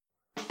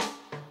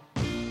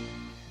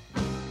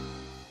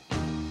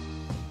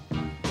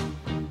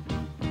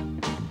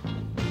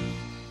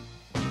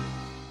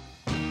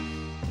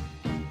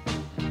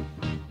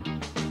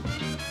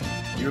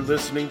You're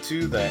listening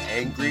to The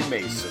Angry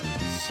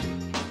Masons,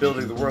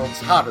 building the world's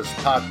hottest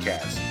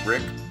podcast,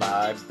 brick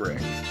by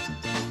brick.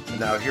 And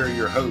now here are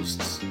your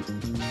hosts,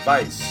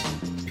 Vice,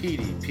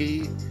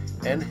 PDP,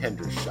 and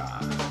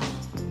Hendershot.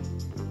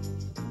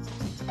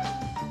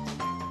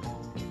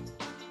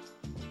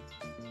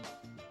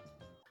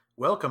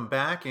 Welcome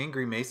back,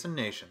 Angry Mason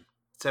Nation.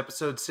 It's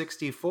episode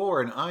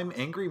 64, and I'm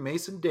Angry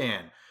Mason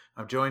Dan.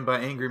 I'm joined by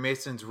Angry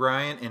Masons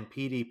Ryan and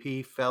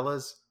PDP.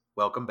 Fellas,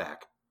 welcome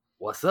back.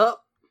 What's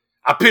up?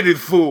 I pity the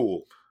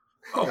fool.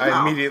 Oh, I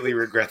wow. immediately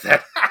regret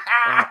that.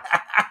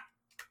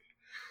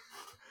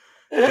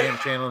 Dan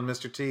channeling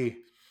Mr. T.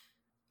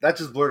 That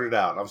just blurted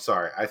out. I'm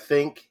sorry. I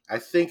think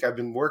I've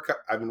been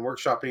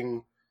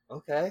workshopping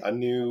a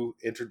new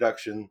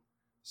introduction.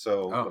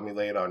 So let me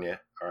lay it on you.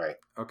 All right.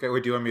 Okay.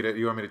 Wait. Do you want me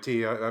to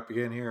tee up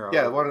again here?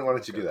 Yeah. Why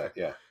don't you do that?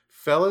 Yeah.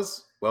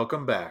 Fellas,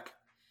 welcome back.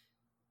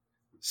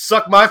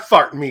 Suck my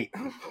fart meat.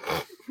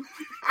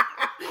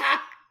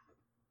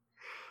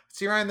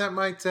 See, Ryan, that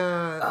might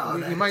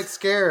you might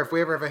scare if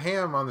we ever have a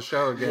ham on the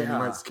show again. Yeah. You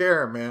might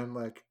scare him, man.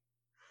 Like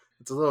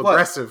it's a little What?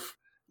 aggressive.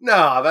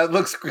 No, that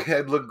looks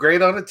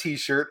great on a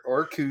t-shirt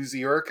or a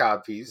koozie or a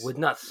codpiece. Would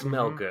not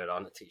smell good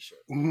on a t-shirt.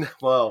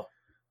 Well,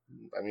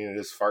 I mean, it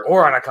is fart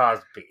Or on meat. a cause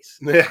piece.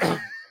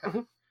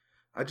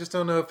 I just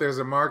don't know if there's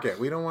a market.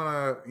 We don't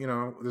want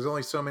to, there's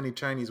only so many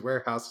Chinese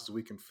warehouses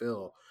we can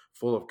fill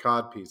full of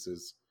cod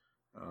pieces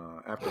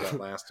after that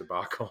last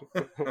debacle.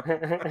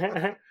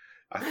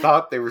 I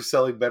thought they were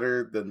selling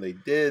better than they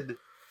did.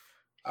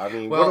 I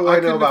mean, Well, what do I I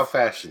know couldn't about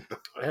fashion?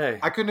 Hey.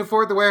 I couldn't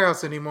afford the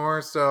warehouse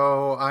anymore,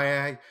 so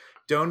I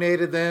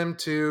donated them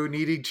to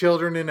needy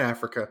children in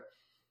Africa.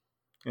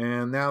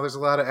 And now there's a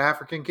lot of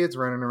African kids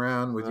running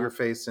around with your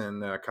face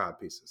in cod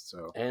pieces.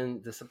 So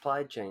And the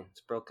supply chain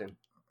is broken.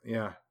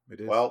 yeah, it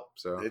is. Well,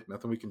 so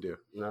nothing we can do.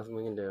 Nothing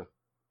we can do.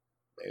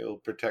 It'll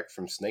protect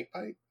from snake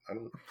bite? I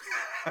don't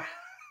know.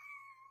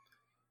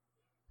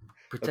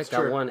 Protect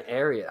true. that one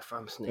area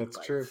from snake That's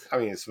bites. true. I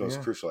mean, it's the most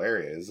Yeah. crucial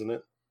area, isn't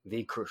it?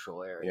 The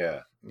crucial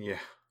area. Yeah. Yeah.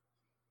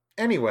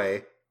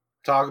 Anyway,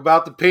 Talk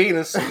about the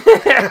penis. damn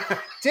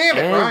it,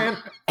 And- Ryan.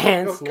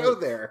 And Don't snakes. go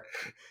there.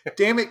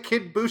 Damn it,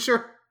 Kid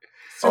Boucher.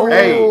 Oh.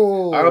 Hey,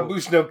 I don't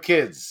boost no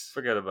kids.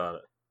 Forget about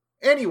it.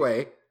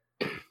 Anyway,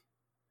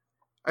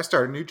 I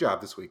started a new job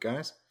this week,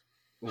 guys.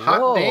 Hot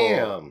Whoa.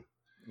 damn.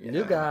 New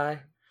Yeah.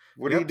 guy.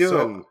 What are you Yep, so-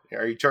 doing?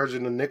 Are you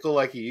charging a nickel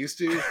like you used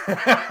to?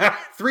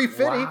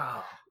 $3.50.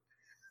 Wow.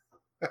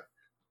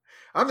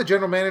 I'm the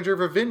general manager of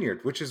a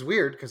vineyard, which is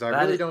weird because I That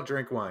really is- don't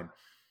drink wine.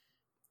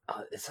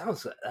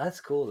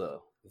 That's cool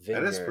though.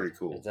 That is Vineyard. pretty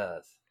cool. It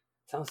does.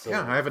 Sounds so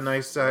Yeah, I have a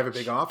rich.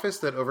 big office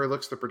that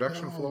overlooks the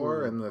production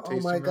floor and the tasting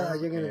Oh my god,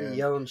 room, you're gonna and be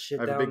yelling shit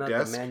I have a down big at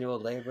desk. the manual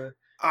labor.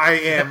 I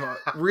am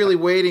really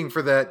waiting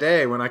for that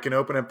day when I can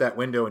open up that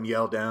window and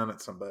yell down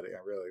at somebody. I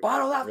really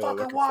Bottle that really fucking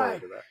looking forward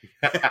wine. to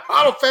that.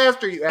 Bottle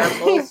faster, you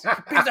assholes!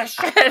 Piece of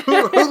shit.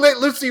 who let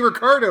Lucy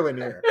Ricardo in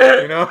here?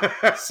 You know.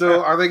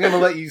 So, are they going to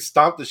let you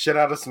stomp the shit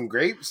out of some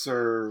grapes,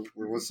 or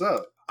what's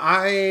up?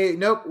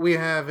 Nope. We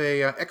have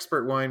a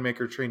expert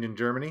winemaker trained in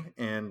Germany,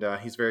 and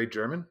he's very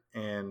German.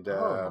 And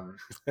Oh.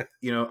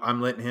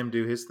 I'm letting him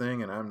do his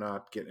thing, and I'm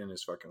not getting in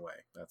his fucking way.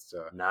 That's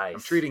Nice. I'm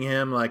treating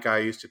him like I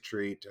used to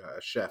treat a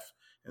chef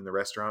in the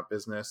restaurant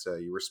business.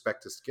 You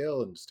respect his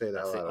skill and stay the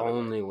That's hell the out of it.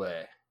 only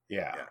way.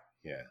 Yeah.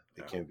 They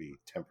No. can be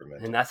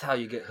temperamental. And that's how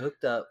you get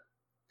hooked up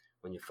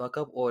when you fuck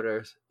up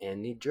orders and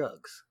need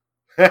drugs.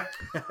 You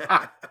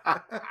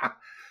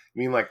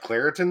mean like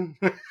Claritin?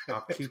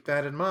 I'll keep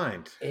that in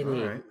mind. All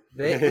right.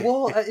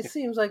 It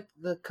seems like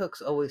the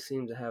cooks always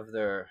seem to have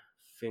their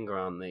finger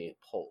on the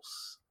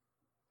pulse.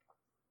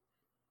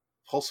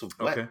 Pulse of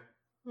what? Okay.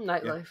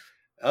 Nightlife,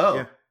 Oh,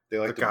 Yeah. they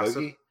like The the gossip.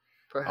 boogie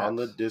perhaps. on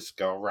the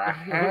disco right?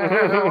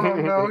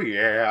 Oh,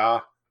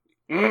 yeah.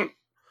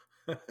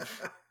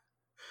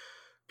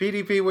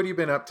 PDP, what have you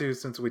been up to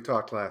since we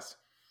talked last?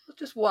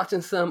 Just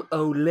watching some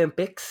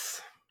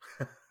Olympics.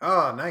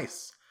 Oh,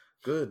 nice.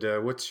 Good.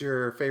 What's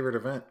your favorite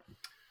event?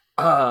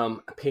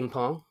 Ping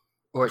pong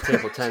or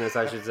table tennis,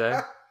 I should say.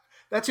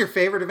 That's your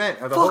favorite event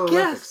of the Fuck whole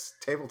yes. Olympics.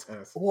 Table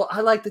tennis. Well,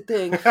 I like to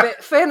think,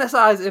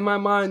 fantasize in my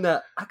mind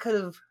that I could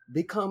have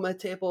become a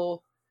ping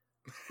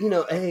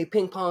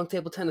pong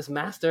table tennis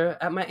master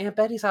at my Aunt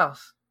Betty's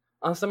house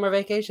on summer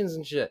vacations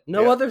and shit.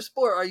 No Yeah. other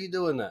sport are you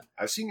doing that.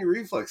 I've seen your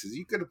reflexes.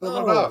 You could have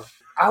pulled it Oh. off.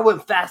 I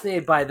was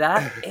fascinated by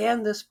that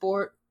and the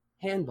sport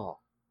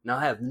handball. Now,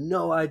 I have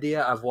no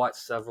idea. I've watched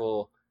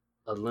several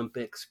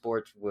Olympic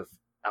sports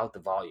without the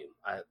volume.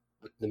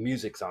 The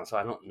music's on, so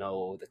I don't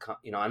know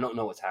I don't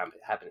know what's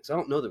happening. So I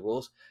don't know the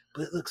rules,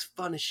 but it looks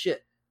fun as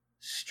shit.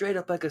 Straight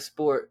up like a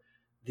sport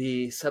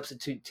the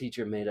substitute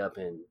teacher made up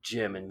in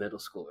gym in middle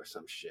school or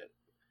some shit.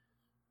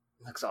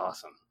 It looks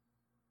awesome.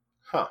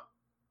 Huh.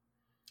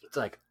 It's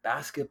like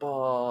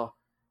basketball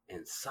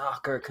and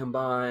soccer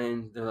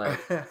combined. They're like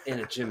in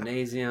a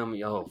gymnasium.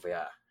 Oh,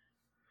 yeah.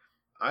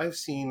 I've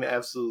seen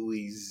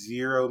absolutely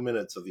 0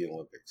 minutes of the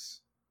Olympics.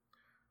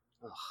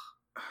 Ugh.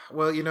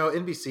 Well,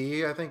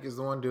 NBC I think is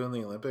the one doing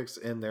the Olympics,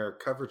 and their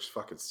coverage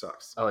fucking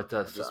sucks. Oh, it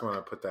I does. just want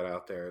to put that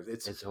out there.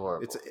 It's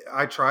horrible.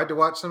 I tried to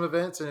watch some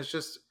events, and it's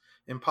just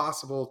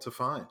impossible to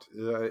find.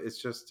 It's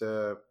just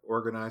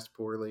organized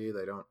poorly.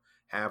 They don't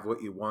have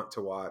what you want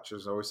to watch.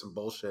 There's always some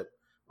bullshit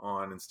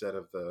on instead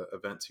of the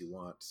events you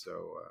want.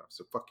 So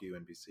fuck you,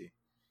 NBC.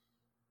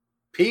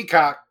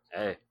 Peacock.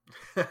 Hey,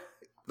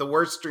 The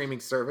worst streaming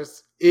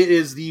service. It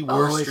is the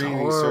worst it's streaming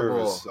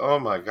horrible. service. Oh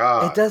my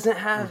god! it doesn't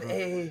have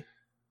a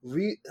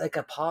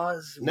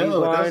pause, No, it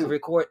rewind, doesn't.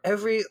 record.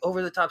 Every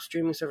over-the-top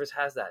streaming service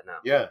has that now.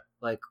 Yeah,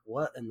 Like,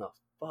 what in the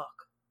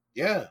fuck?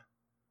 yeah.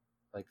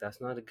 Like,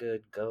 that's not a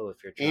good go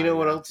if you're And trying you know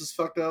what to- else is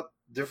fucked up?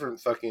 Different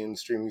fucking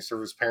streaming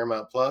service,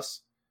 Paramount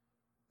Plus.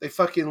 They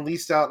fucking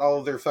leased out all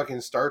of their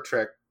fucking Star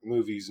Trek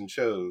movies and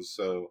shows.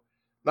 So,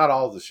 not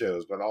all the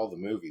shows, but all the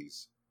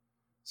movies.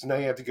 So now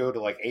you have to go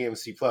to like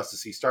AMC Plus to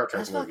see Star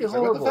Trek That's movies.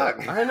 fucking Like, what the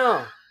horrible. fuck? I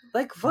know.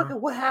 Like, fucking,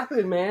 what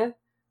happened, man?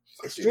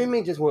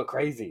 Streaming just went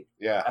crazy.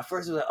 Yeah. At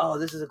first, it was like, oh,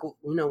 this is a cool,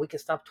 we can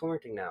stop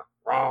torrenting now.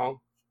 Wrong.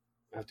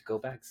 I have to go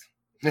back.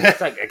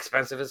 It's like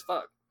expensive as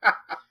fuck.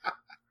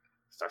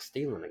 Start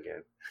stealing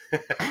again.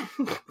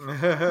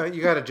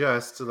 You got to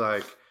adjust to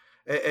like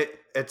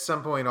at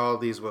some point all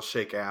of these will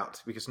shake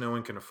out because no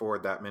one can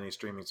afford that many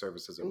streaming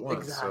services at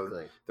once.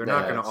 Exactly. So they're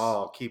not going to Yes.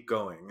 all keep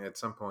going. At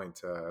some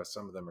point,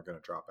 some of them are going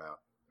to drop out.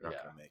 They're not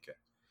Yeah. going to make it.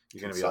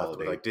 You're going to be left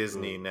with like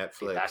Disney,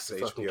 Netflix, That's the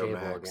fucking HBO cable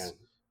Max. again.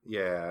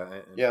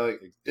 Yeah, Yeah,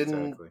 like,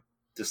 didn't- exactly.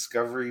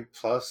 Discovery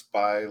Plus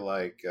by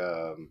like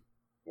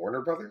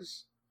Warner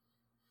Brothers?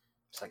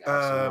 It's like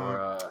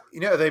Alcimora.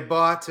 They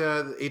bought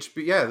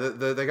HBO. Yeah,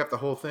 they got the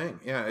whole thing.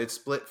 Yeah, it's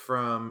split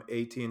from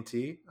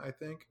AT&T, I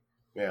think.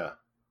 Yeah.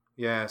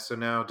 Yeah, so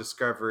now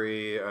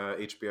Discovery,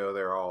 HBO,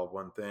 they're all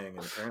one thing,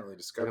 and apparently We're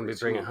Discovery. gonna be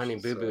bringing Honey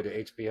Boo Boo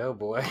to HBO,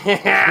 boy.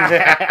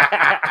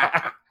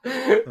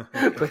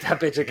 Put that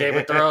bitch in Game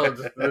of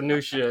Thrones, the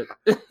new shit.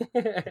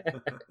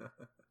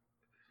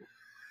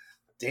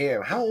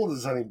 Damn, how old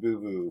is Honey Boo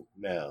Boo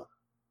now?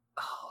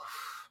 Oh,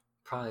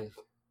 probably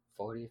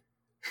 40.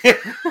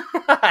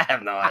 I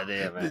have no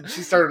idea, man. Did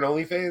she start an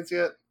OnlyFans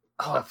yet?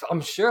 Oh,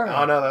 I'm sure.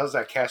 Oh no, that was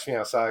that Cash Me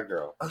Outside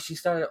girl. Oh, she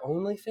started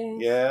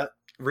OnlyFans? Yeah,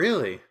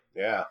 Really?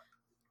 yeah.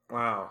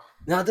 Wow.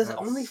 Now, does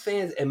That's-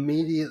 OnlyFans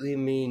immediately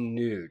mean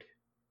nude?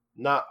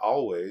 Not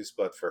always,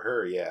 but for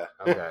her, yeah.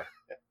 Okay.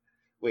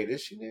 Wait,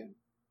 is she nude?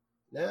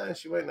 No,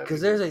 she might not. Because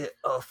be there's nude.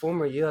 a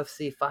former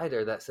UFC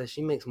fighter that says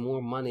she makes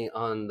more money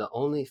on the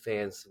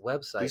OnlyFans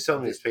website. Please tell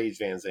me it's Paige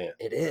Van Zandt.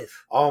 It is.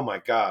 Oh my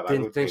god! I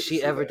Than would pay to she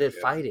see ever that, did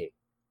yeah. fighting.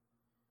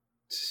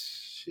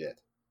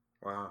 Shit.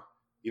 Wow.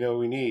 You know what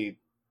we need?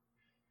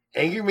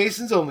 Angry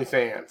Mason's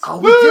OnlyFans. Oh,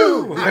 we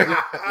do.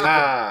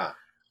 Ah,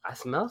 I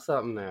smell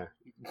something there.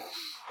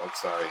 I'm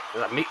sorry. Is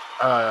that meat?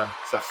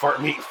 It's that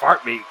fart meat.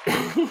 Fart meat.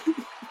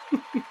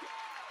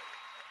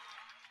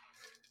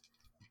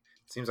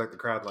 Seems like the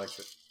crowd likes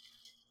it.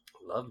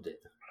 Loved it.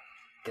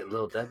 Get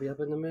Lil Debbie up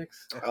in the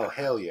mix. Oh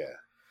hell yeah!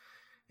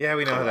 Yeah,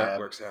 we know how Collab. that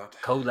works out.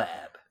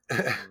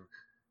 Collab.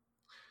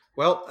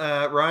 Well,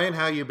 Ryan,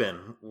 how you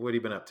been? What have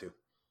you been up to?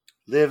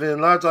 Living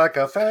large like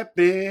a fat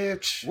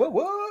bitch.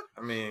 What?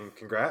 I mean,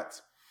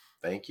 congrats.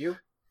 Thank you.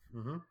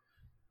 Mm-hmm.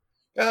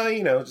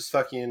 Just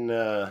fucking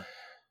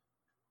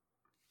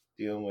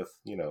dealing with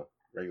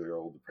regular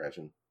old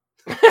depression.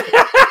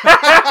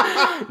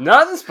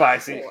 Nothing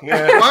spicy.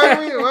 Yeah.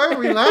 Why are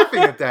we laughing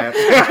at that?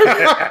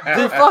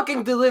 The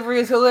fucking delivery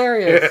is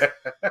hilarious.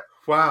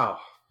 Wow.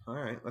 All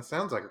right, that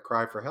sounds like a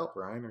cry for help,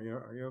 Ryan.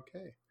 Are you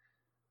okay?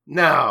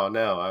 No,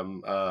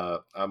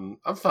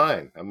 I'm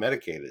fine. I'm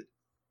medicated.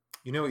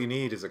 You know what you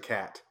need is a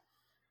cat.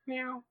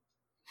 Meow.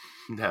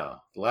 No,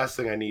 the last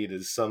thing I need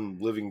is some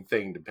living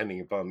thing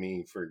depending upon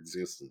me for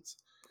existence.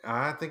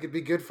 I think it'd be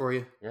good for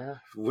you. Yeah.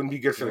 It wouldn't be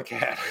good for the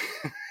cat.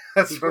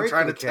 That's Be what I'm great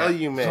trying for to the tell cat.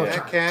 you, man.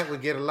 That cat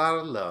would get a lot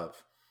of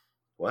love.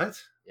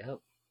 What? Yep.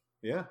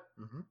 Yeah.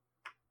 Mm-hmm.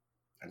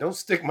 I don't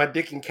stick my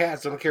dick in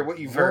cats. I don't care what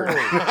you've heard.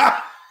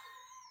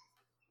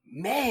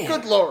 Man.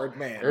 Good Lord,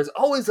 man. There's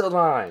always a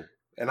line.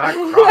 And I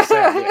cross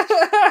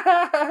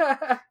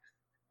that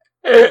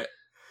bitch.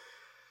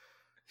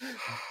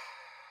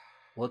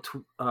 Well,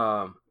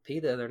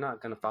 PETA, they're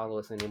not going to follow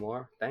us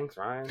anymore. Thanks,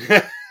 Ryan.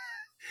 bitch.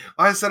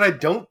 I said I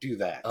don't do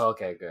that. Oh,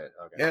 okay, good.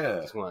 Okay. Yeah.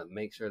 Just want to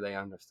make sure they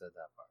understood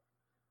that part.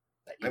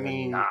 That I you're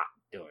mean- not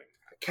doing.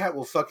 A cat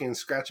will fucking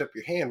scratch up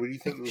your hand. What do you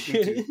think it would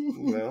do to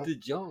you? The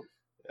jump.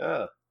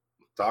 Yeah.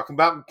 Talking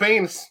about my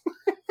penis.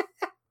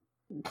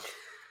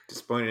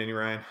 Disappointed in you,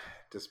 Ryan.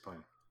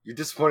 Disappointed. You're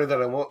disappointed that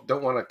I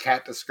don't want a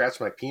cat to scratch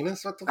my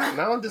penis? What the fuck?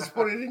 Now I'm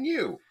disappointed in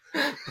you.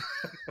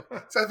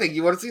 So I think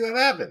you want to see that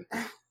happen.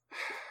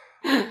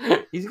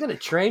 He's gonna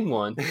train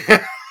one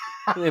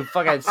and then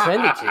fucking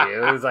send it to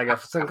you. It's like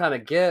some kind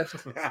of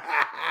gift.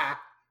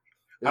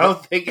 I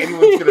don't think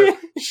anyone's going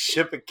to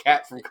ship a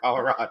cat from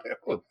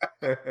Colorado.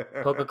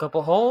 Poke a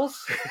couple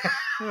holes.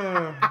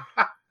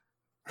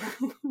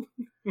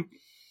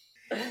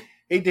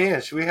 Hey,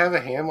 Dan, should we have a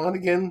ham on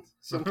again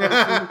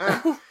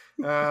sometime soon?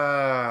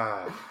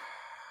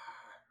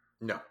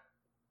 No.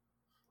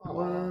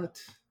 What?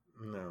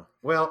 No.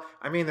 Well,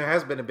 I mean, there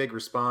has been a big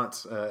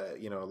response. A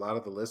lot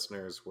of the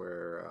listeners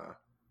were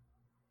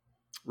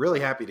really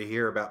happy to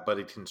hear about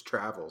Buddington's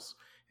travels.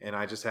 And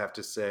I just have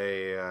to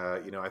say,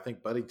 I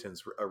think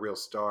Buddington's a real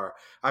star.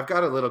 I've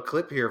got a little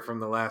clip here from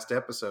the last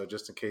episode,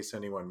 just in case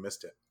anyone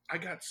missed it. I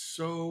got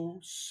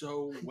so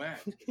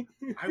wet.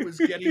 I was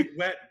getting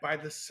wet by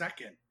the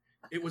second.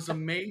 It was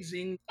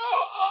amazing.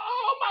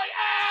 Oh, my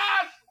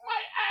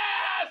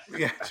ass!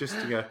 Yeah, just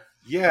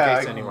Yeah,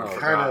 case I anyone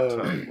kind of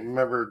forgot.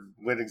 remember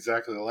went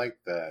exactly like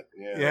that.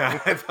 Yeah. Yeah,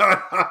 I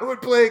thought I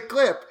would play a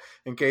clip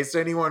in case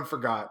anyone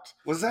forgot.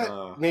 Was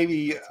that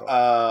maybe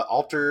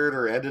altered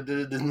or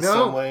edited in No,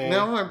 some way?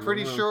 no, I'm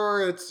pretty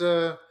sure it's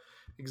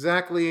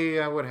exactly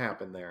what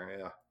happened there.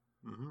 Yeah.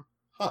 Mm-hmm.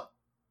 Huh.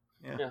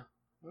 Yeah.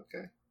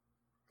 Okay.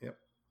 Yep.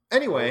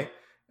 Anyway,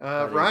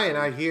 Well, Ryan,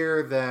 I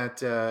hear that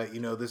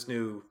this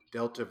new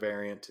Delta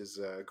variant is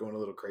going a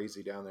little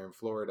crazy down there in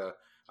Florida.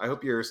 I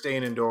hope you're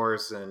staying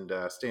indoors and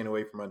staying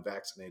away from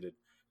unvaccinated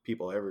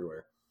people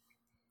everywhere.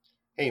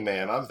 Hey,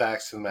 man, I'm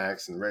vaxxed to the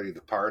max and ready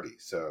to party.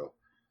 So,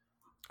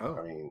 Oh,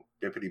 I mean,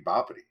 bippity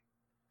boppity.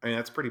 I mean,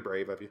 that's pretty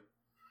brave of you.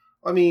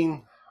 I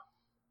mean,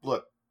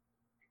 look,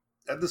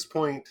 at this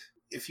point,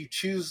 if you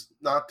choose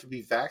not to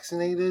be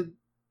vaccinated,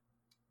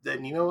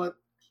 then you know what?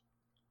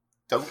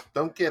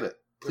 Don't get it.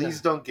 Please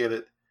don't get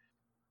it.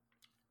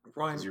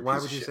 Ryan, 'Cause you're a why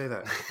piece would of you shit. say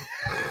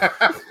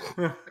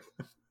that?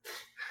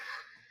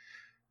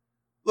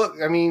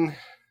 Look, I mean,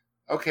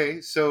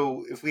 okay,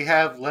 so if we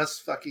have less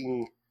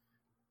fucking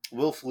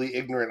willfully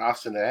ignorant,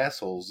 obstinate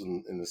assholes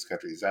in this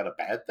country, is that a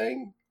bad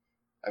thing?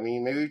 I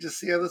mean, maybe we just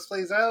see how this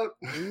plays out.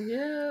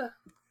 Yeah.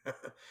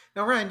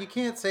 Now, Ryan, you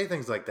can't say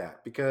things like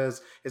that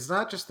because it's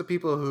not just the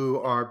people who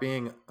are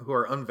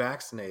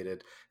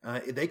unvaccinated.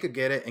 They could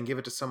get it and give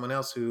it to someone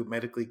else who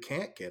medically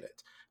can't get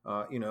it,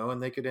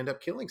 and they could end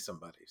up killing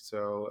somebody.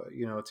 So,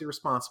 it's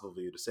irresponsible of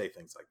you to say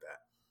things like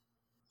that.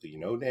 Do you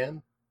know,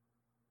 Dan?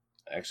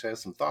 I actually have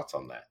some thoughts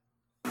on that.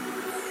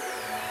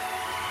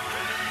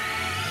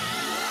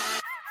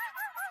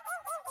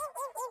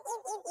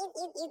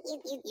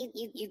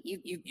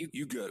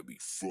 You gotta be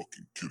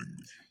fucking kidding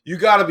me. You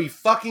gotta be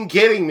fucking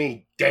kidding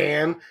me,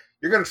 Dan.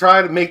 You're gonna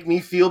try to make me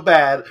feel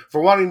bad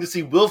for wanting to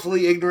see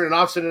willfully ignorant and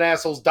obstinate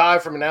assholes die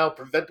from a now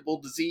preventable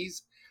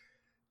disease?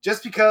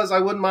 Just because I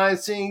wouldn't mind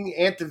seeing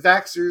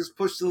anti-vaxxers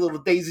push the little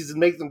daisies and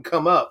make them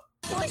come up.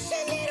 Push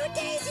the little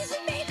daisies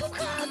and make them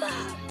come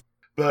up.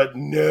 But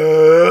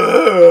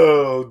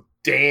no,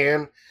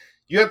 Dan.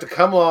 You have to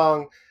come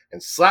along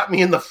and slap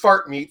me in the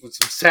fart meat with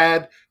some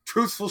sad,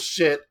 truthful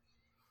shit.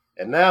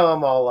 And now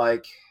I'm all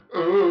like,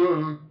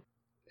 and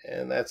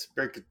that's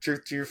break the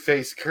truth to your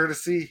face,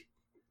 courtesy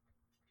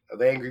of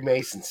the Angry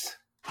Masons.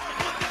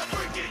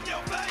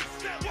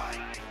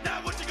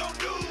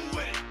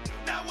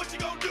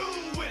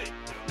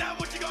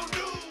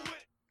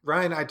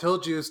 Ryan, I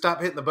told you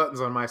stop hitting the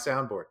buttons on my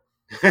soundboard.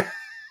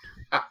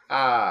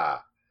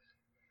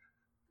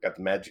 Got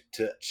the magic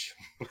touch.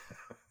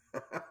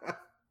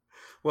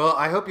 Well,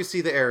 I hope you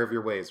see the error of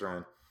your ways,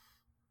 Ryan.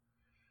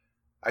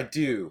 I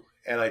do,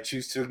 and I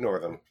choose to ignore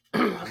them.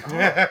 Well,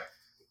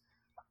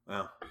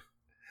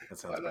 that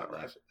sounds about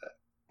right.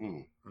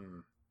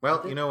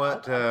 Well, you know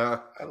what?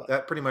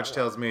 That pretty much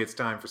tells me it's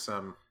time for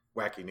some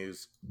wacky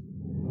news.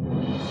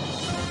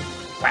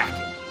 Whack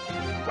it.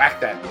 Whack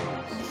that news.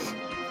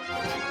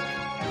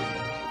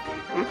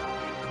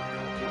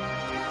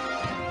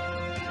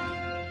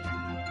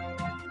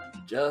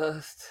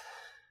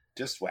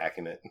 Just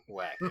whacking it.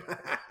 Whack.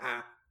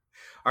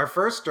 Our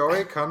first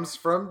story comes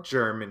from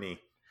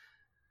Germany.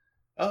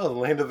 Oh, the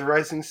land of the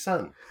rising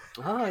sun.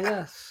 Oh,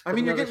 yes. I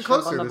mean, you're getting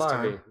closer this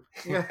time.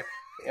 Yeah.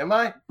 Am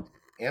I?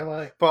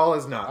 Paul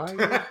is not. Are you?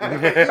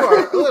 You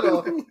are a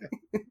little.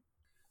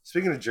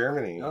 Speaking of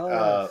Germany,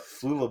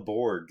 Flula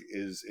Borg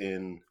is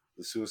in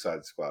the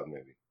Suicide Squad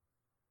movie.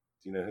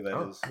 Do you know who that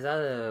is? Is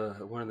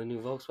that one of the new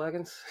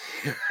Volkswagens?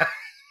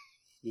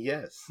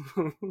 Yes.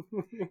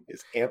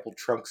 It's ample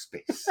trunk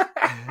space.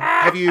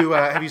 Have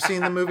you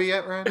seen the movie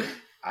yet, Ryan?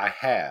 I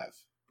have.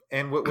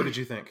 And what did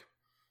you think?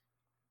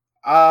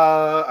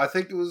 I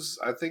think it was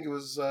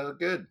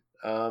good.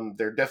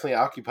 They're definitely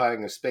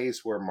occupying a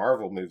space where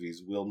Marvel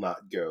movies will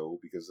not go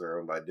because they're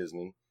owned by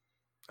Disney.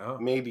 Oh.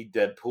 Maybe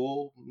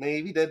Deadpool,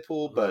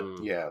 but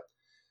yeah.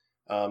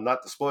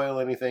 Not to spoil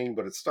anything,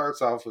 but it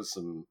starts off with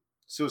some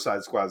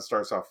Suicide Squad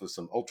starts off with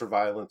some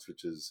ultraviolence,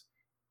 which is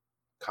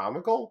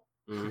comical.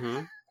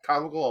 Mm-hmm.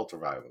 Comical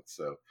ultraviolence.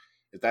 So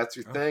if that's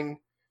your thing,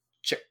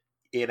 check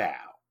it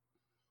out.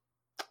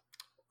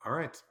 All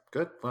right.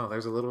 Good. Well,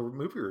 there's a little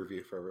movie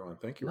review for everyone.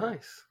 Thank you. Ryan.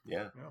 Nice.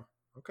 Yeah.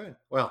 Okay.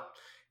 Well,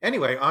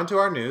 anyway, on to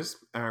our news.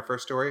 Our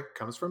first story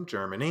comes from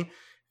Germany.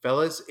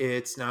 Fellas,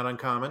 it's not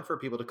uncommon for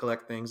people to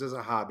collect things as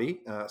a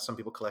hobby. Some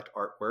people collect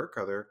artwork,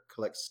 others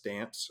collect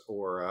stamps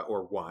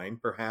or wine,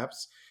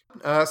 perhaps.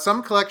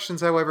 Some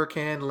collections, however,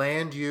 can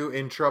land you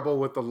in trouble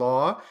with the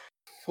law.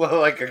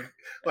 Well, like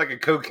a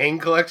cocaine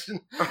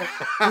collection.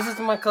 This is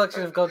my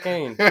collection of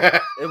cocaine.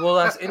 It will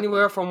last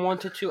anywhere from 1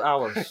 to 2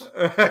 hours.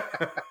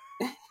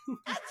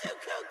 I do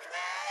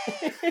cocaine.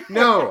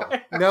 No,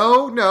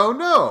 no, no,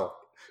 no.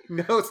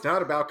 No, it's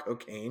not about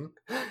cocaine.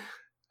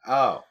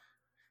 Oh.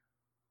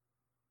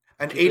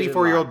 An Keep it in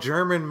 84-year-old mind.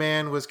 German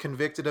man was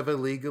convicted of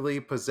illegally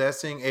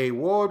possessing a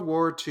World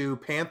War II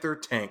Panther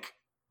tank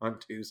on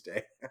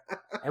Tuesday.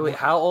 Hey, wait,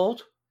 how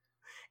old?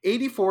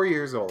 84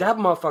 years old. That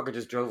motherfucker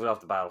just drove it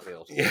off the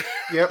battlefield. Yeah.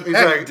 Yep, he's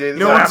Yeah, like, he did.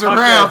 no He's one's like, "Fuck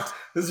around.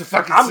 This is a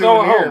fucking I'm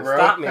going souvenir, home. bro.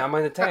 Stop me. I'm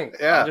in the tank.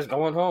 Yeah. I'm just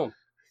going home.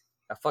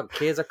 That fucking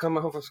kids are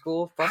coming home from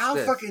school. Fuck How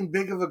this. fucking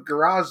big of a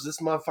garage does this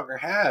motherfucker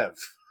have?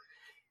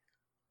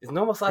 It's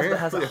normal size, but it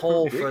has a Apparently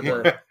hole a for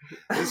big the.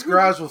 This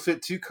garage will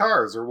fit 2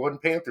 cars or 1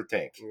 Panther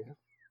tank. Yeah.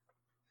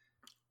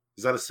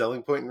 Is that a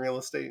selling point in real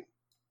estate?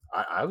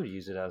 I would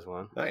use it as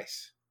one.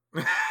 Nice.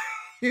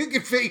 You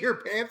can fit your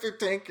Panther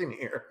tank in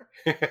here.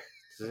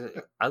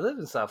 I live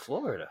in South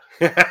Florida.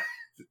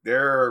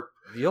 There are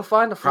You'll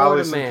find a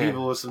probably Florida some man.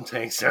 people with some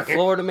tanks A out here.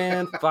 Florida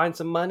man, find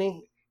some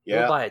money.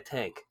 Yeah. You'll buy a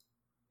tank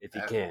if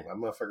you That can.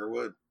 motherfucker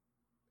would.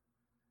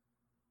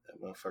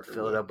 That motherfucker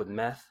Fill would. it up with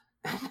meth.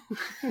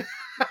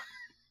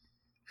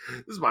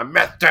 This is my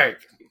meth tank.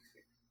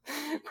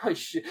 Probably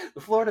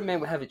the Florida man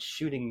would have it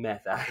shooting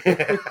meth out.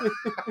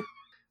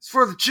 It's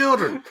for the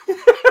children.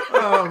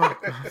 Oh my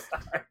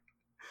God.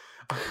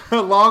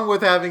 Along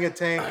with having a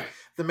tank,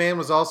 the man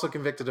was also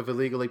convicted of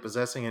illegally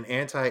possessing an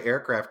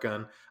anti-aircraft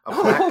gun, a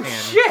flak Oh cannon,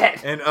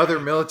 shit! and other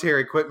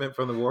military equipment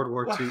from the World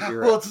War II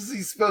era. Well, is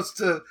he supposed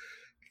to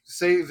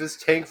save his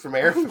tank from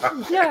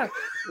airfire? Yeah.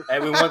 Hey,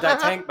 we want that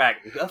tank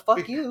back.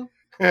 Fuck you.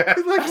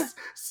 Like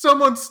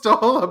someone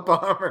stole a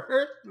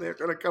bomber. They're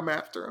gonna come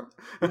after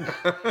him.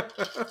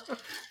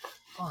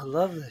 Oh, I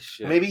love this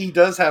shit. Maybe he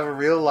does have a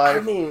real I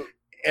life mean,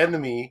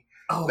 enemy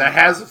oh, that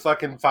has a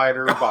fucking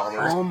fighter or bomber.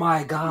 oh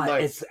my god,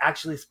 Like- it's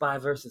actually spy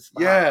versus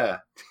spy. Yeah.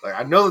 Like,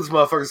 I know this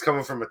motherfucker's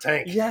coming from a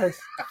tank. Yes.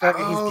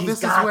 Fucking, Oh, he's this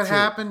is got what to.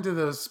 happened to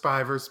those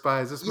spy versus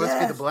spies. This must be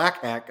Yes. the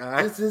black hat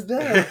guy. This is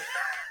them.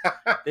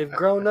 They've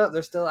grown up.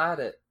 They're still at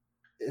it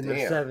in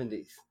their Damn.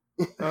 70s.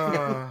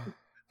 Uh,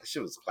 That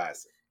shit was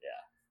classic.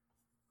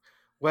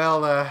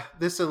 well,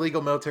 this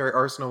illegal military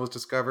arsenal was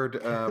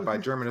discovered by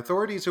German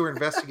authorities who were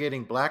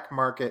investigating black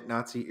market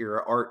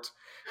Nazi-era art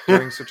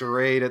during such a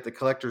raid at the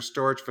collector's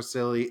storage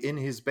facility in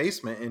his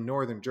basement in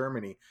northern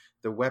Germany.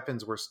 The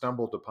weapons were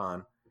stumbled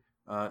upon.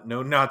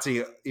 No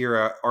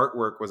Nazi-era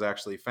artwork was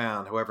actually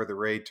found. However, the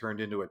raid turned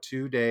into a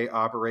 2-day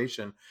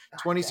operation.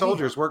 20 damn.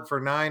 soldiers worked for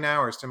 9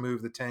 hours to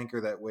move the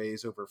tanker that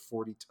weighs over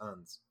 40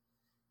 tons.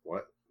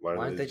 What? Why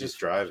Why didn't don't they they just just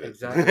drive it?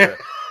 Exactly.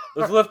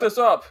 Let's lift this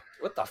up.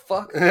 What the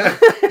fuck? You It know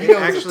it's a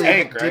actually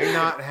tank, did right?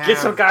 not have Get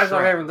some guys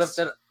over here and tracks.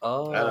 lift it.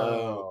 Oh.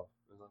 Oh.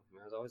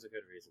 There's always a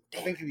good reason. I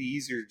think it'd be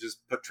easier to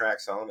just put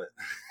tracks on it.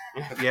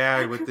 Yeah,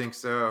 I would think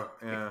so.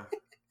 Yeah.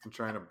 I'm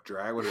trying to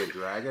drag. What do they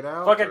drag it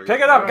out? Fucking Or-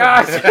 pick it up,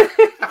 guys.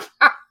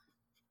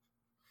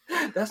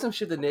 That's some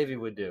shit the Navy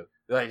would do.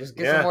 Like, just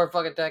get Yeah. some more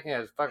fucking deck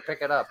hands. Fucking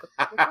pick it up.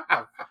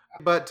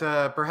 But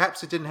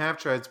perhaps it didn't have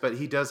treads, but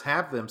he does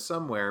have them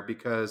somewhere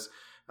because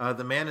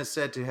the man is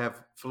said to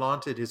have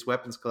flaunted his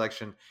weapons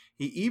collection.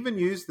 He even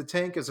used the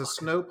tank as a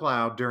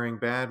snowplow during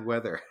bad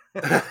weather.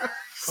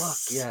 Fuck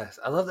yes.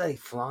 I love that he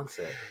flaunts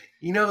it.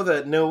 You know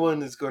that no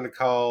one is going to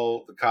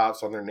call the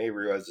cops on their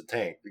neighbor who has a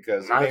tank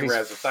because their Not if neighbor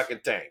he's- has a fucking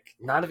tank.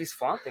 Not if he's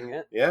flaunting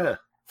it. Yeah.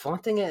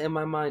 Flaunting it in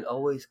my mind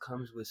always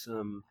comes with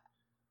some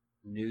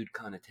nude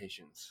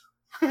connotations.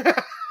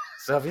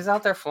 So if he's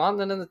out there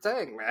flaunting in the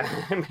tank, man,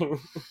 I mean,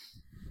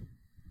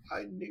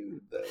 I knew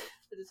that.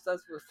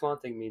 that's what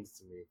flaunting means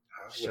to me.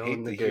 I would Showing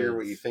hate the to hear what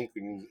goods. you think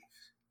when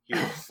you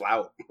hear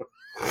flout.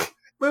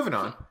 Moving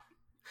on.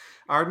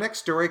 Our next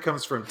story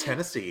comes from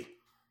Tennessee.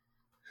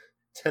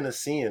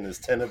 Tennessean is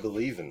Tenna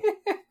believing.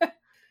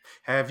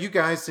 Have you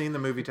guys seen the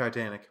movie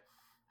Titanic?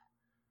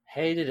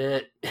 Hated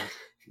it.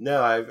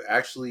 No, I've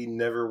actually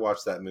never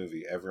watched that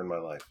movie ever in my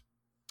life.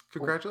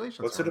 Congratulations.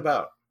 What's it Ron.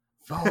 about?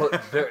 Oh,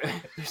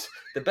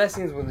 the best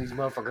thing is when these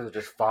motherfuckers are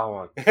just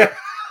following.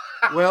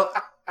 Well,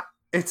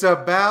 it's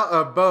about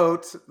a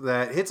boat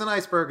that hits an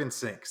iceberg and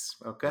sinks.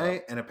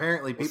 Okay, and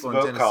apparently What's people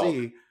the in boat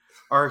Tennessee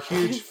are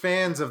huge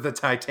fans of the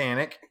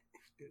Titanic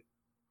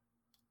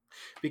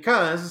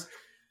because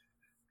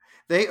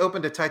they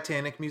opened a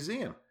Titanic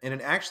museum, and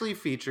it actually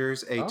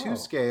features a Oh.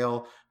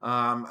 2-scale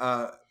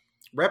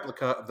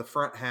replica of the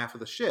front half of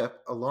the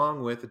ship,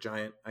 along with a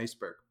giant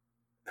iceberg.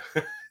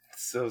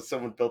 So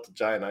someone built a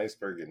giant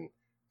iceberg in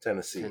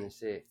Tennessee.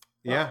 Tennessee.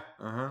 Yeah,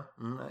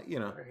 you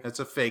know, Alright. it's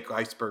a fake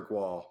iceberg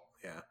wall.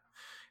 Yeah,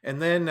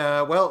 and then,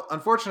 well,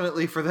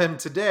 unfortunately for them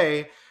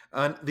today,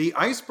 the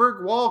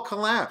iceberg wall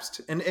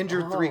collapsed and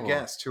injured 3 Oh.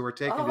 guests who were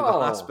taken to the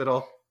Oh.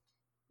 hospital.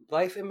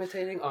 Life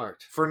imitating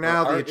art. For Or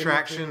now, the art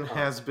attraction imitating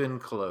has art. been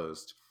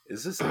closed.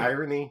 Is this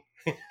irony?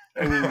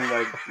 I mean,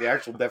 like the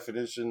actual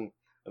definition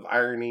of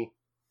irony.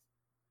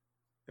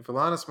 If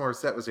Alanis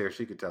Morissette was here,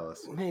 she could tell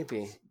us.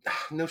 Maybe.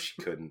 No,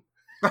 she couldn't.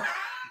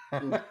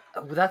 But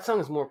that song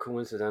is more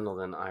coincidental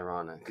than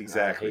ironic.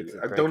 Exactly. I hate to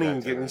break Don't that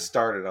even to get me you.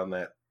 started on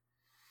that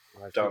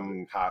Like,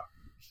 dumb, hot,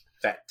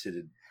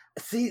 fat-titted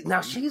See,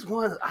 now she's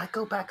one. I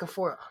go back and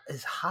forth.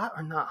 Is hot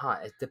or not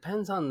hot? It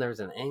depends on. There's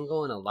an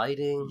angle and a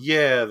lighting.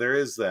 Yeah, there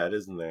is that,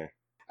 isn't there?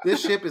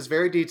 This ship is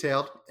very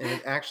detailed, and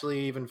it actually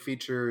even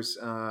features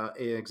an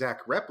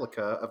exact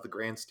replica of the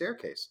Grand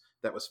Staircase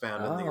that was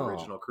found in the Oh.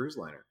 original cruise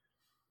liner.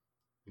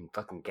 And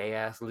fucking gay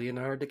ass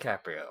Leonardo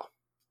DiCaprio.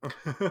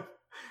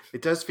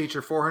 It does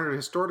feature 400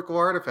 historical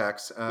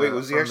artifacts. Wait,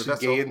 was he from the actually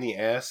vessel. gay in the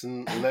ass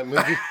in that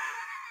movie?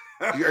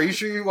 Are you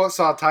sure you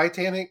saw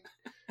Titanic?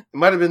 It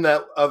might have been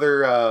that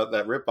other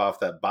that ripoff,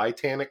 that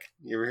Bitanic.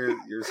 You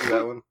ever see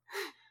that one?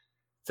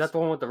 Is that the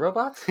one with the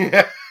robots?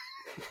 Yeah.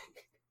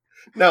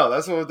 No,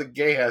 that's the one with the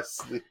gay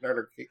ass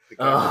Leonardo DiCaprio.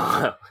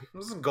 Oh.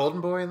 Wasn't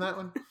Golden Boy in that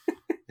one?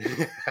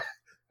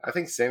 I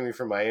think Sammy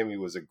from Miami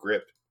was a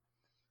grip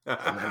in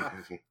that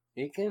movie.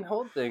 He can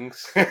hold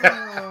things. I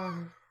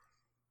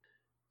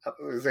don't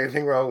think there's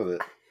anything wrong with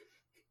it.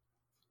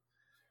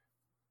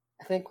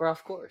 I think we're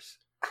off course.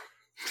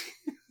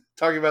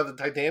 Talking about the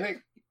Titanic?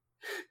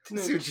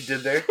 See what you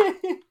did there?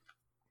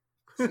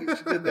 See what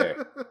you did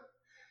there?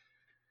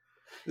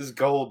 This is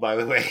gold, by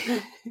the way.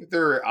 If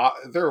there are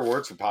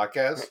awards for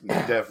podcasts, we'd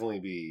definitely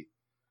be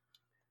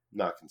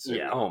not considered.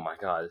 Yeah. Oh my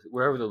god.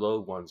 Wherever the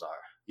low ones are.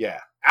 Yeah.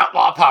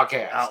 Outlaw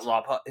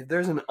podcast. If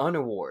there's an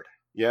unaward,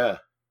 Yeah.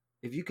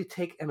 if you could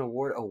take an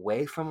award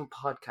away from a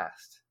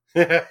podcast,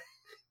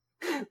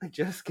 like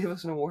just give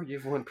us an award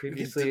you've won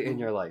previously in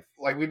your life.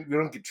 Like, we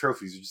don't get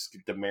trophies, we just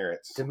get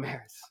demerits.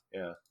 Demerits.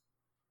 Yeah.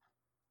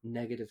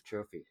 Negative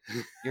trophy.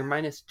 You're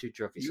minus 2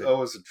 trophies. You So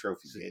owe us a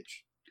trophy,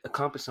 bitch.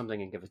 accomplish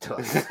something and give it to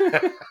us.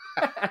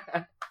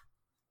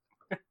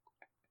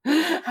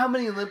 How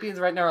many Olympians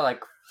right now are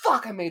like,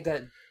 fuck, I made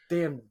that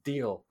damn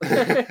deal?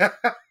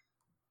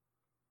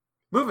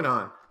 Moving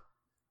on.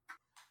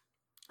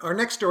 Our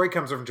next story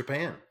comes from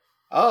Japan.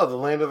 Oh, the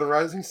land of the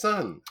rising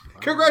sun.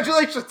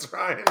 Congratulations,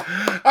 Ryan.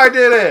 I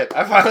did it.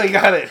 I finally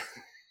got it.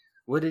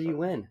 What did you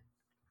win?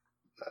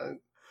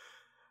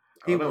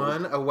 He Oh, no.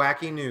 won a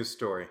wacky news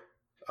story.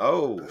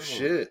 Oh,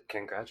 shit.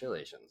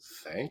 Congratulations.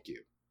 Thank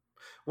you.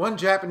 One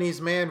Japanese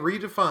man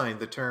redefined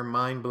the term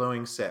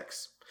mind-blowing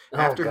sex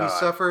after he God.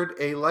 suffered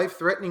a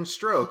life-threatening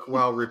stroke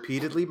while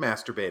repeatedly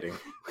masturbating.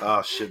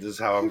 Oh, shit. This is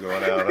how I'm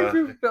going out,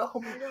 Oh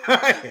my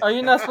God. Are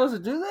you not supposed to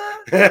do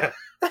that?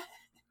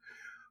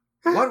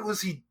 huh? What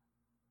was he...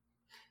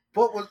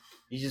 What was...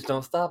 You just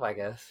don't stop, I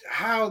guess.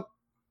 How...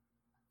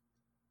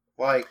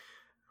 Like...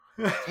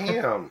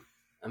 Damn.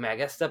 I mean, I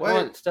guess step What?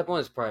 one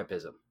is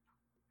priapism.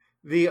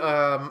 The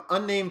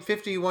unnamed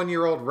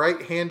 51-year-old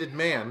right-handed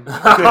man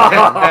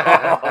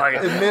Oh,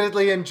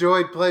 admittedly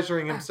enjoyed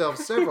pleasuring himself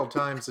several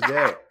times a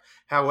day.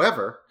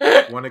 However,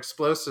 one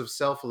explosive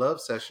self-love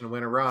session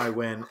went awry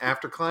when,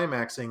 after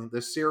climaxing,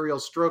 the serial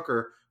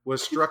stroker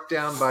was struck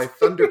down by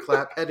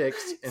thunderclap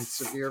headaches and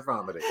severe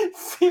vomiting.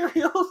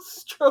 Serial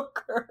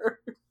stroker.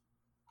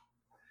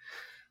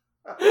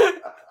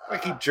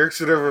 Like he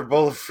jerks it over a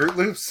bowl of Fruit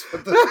Loops?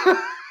 What the...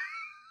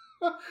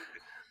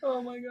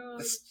 Oh my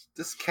God.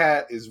 This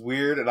cat is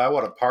weird, and I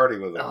want to party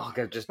with him. Oh,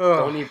 God, just Oh.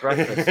 don't eat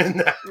breakfast.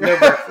 no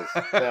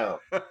breakfast. No.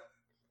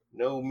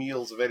 No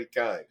meals of any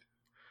kind.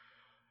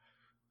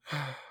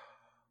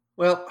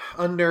 Well,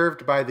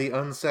 unnerved by the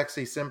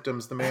unsexy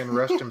symptoms, the man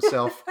rushed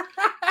himself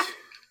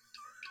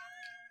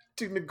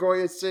to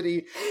Nagoya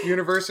City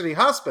University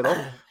Hospital,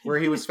 where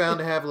he was found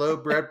to have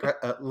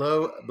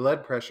low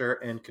blood pressure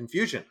and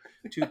confusion,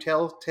 two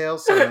telltale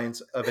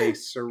signs of a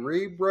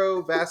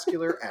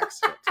cerebrovascular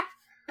accident.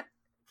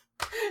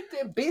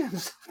 They beat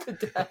himself to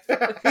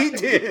death. He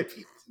did.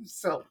 Beat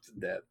himself to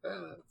death.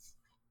 That's...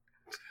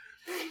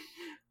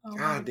 Oh my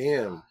God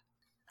damn.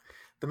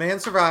 The man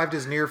survived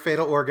his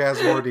near-fatal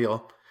orgasm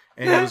ordeal,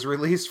 and he was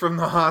released from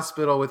the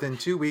hospital within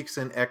 2 weeks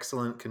in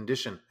excellent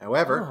condition.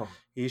 However, Oh.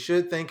 he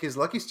should thank his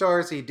lucky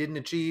stars he didn't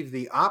achieve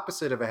the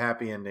opposite of a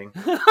happy ending,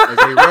 as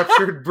a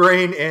ruptured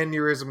brain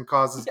aneurysm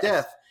causes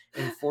Yes. death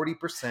in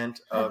 40%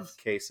 of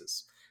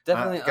cases.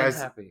 Definitely guys,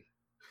 unhappy.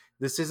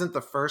 This isn't the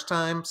first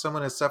time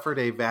someone has suffered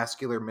a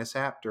vascular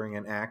mishap during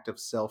an act of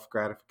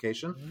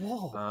self-gratification.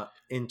 Whoa.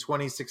 In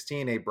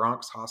 2016, a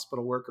Bronx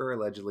hospital worker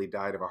allegedly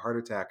died of a heart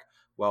attack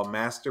while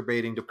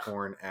masturbating to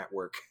porn at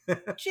work.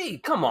 Gee,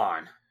 come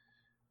on.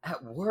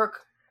 At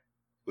work?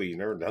 Well, you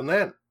never done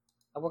that?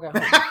 I work at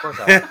home. Of course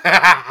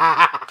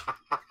I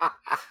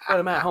But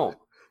I'm at home.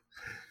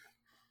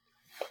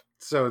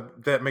 So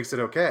that makes it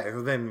okay.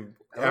 Well, then,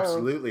 Hello?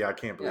 absolutely, I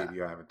can't believe Yeah.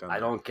 you haven't done I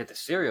that. don't get the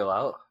cereal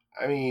out.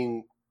 I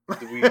mean,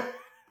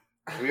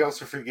 we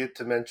also forget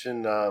to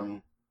mention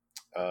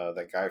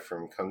that guy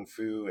from Kung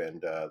Fu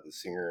and the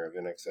singer of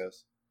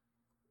NXS.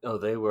 Oh,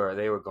 they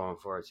were going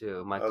for it too.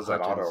 That Michael was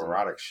that Hutchins and-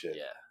 autoerotic shit.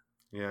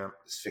 Yeah, Yeah.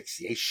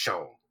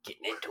 Asphyxiation.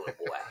 getting into it,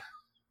 boy.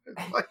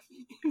 Like,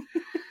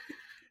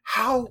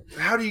 how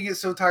do you get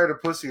so tired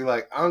of pussy? You're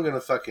like, I'm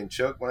gonna fucking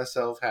choke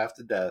myself half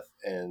to death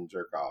and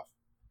jerk off.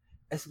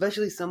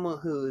 Especially someone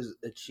who's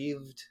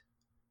achieved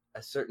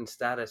a certain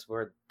status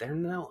where they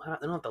don't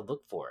have to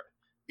look for it.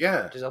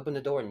 Yeah, Just open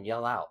the door and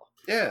yell out,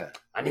 yeah.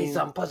 "I need mean,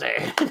 some pussy."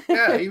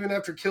 Yeah, even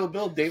after Kill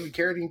Bill, David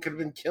Carradine could have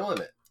been killing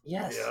it.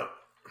 Yes.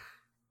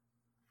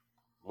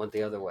 Went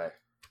the other way.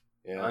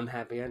 Yeah.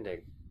 Unhappy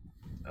ending.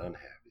 Unhappy.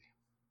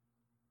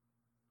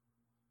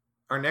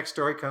 Our next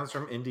story comes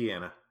from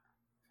Indiana.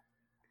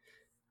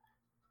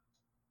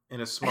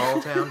 In a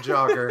small town,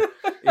 jogger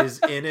is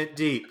in it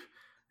deep.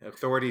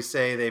 Authorities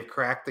say they've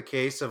cracked the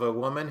case of a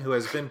woman who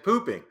has been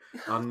pooping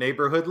on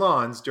neighborhood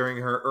lawns during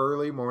her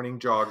early morning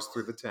jogs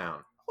through the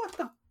town. What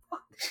the?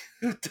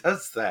 Who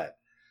does that?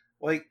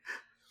 Like,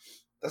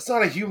 that's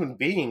not a human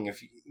being.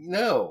 If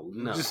no.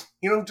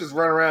 You don't just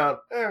run around.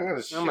 I'm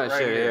gonna shit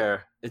right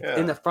here. It's Yeah.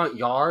 in the front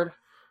yard.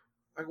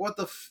 Like, what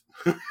the?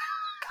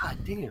 God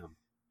damn.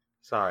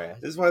 Sorry.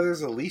 This is why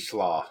there's a leash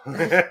law.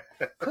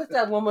 Put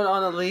that woman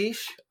on a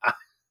leash.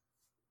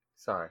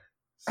 Sorry.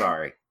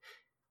 Sorry,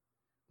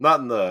 not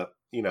in the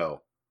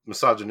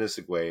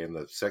misogynistic way, in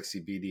the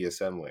sexy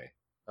BDSM way.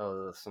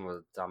 Oh, some of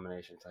the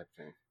domination type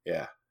thing.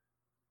 Yeah.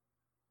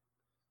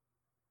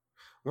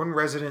 One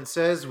resident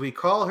says, "We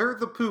call her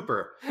the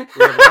pooper. We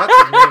have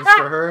lots of names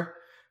for her.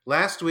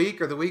 Last week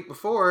or the week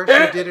before,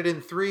 she did it in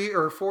 3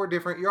 or 4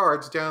 different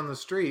yards down the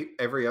street,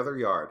 every other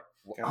yard."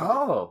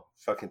 Oh.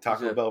 Fucking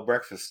Taco There's a Bell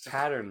breakfast.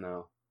 Pattern,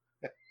 though.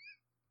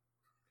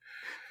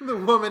 The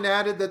woman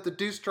added that the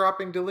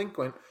deuce-dropping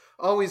delinquent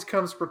always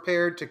comes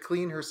prepared to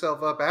clean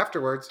herself up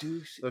afterwards,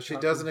 though she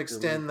doesn't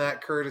extend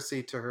that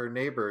courtesy to her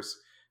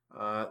neighbors.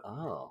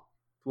 Oh.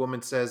 The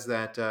woman says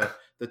that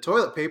the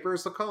toilet paper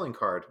is the calling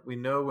card. We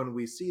know when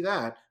we see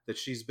that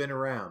she's been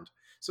around.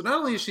 So not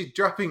only is she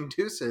dropping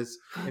deuces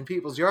in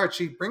people's yards,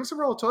 she brings a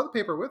roll of toilet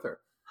paper with her.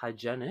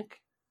 Hygienic.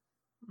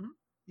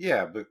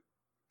 Yeah, but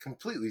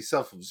completely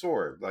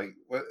self-absorbed. Like,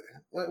 what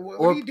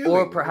are you doing?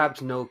 Or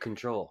perhaps no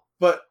control.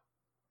 But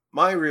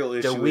my real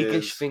issue The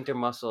weakest is sphincter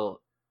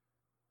muscle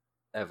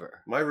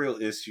ever. my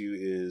real issue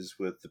is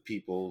with the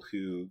people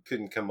who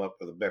couldn't come up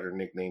with a better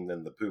nickname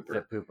than the pooper.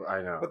 The pooper,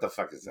 I know. What the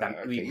fuck is that?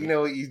 That- Okay, you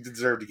know what? You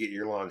deserve to get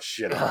your lawn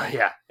shit on.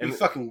 Yeah. You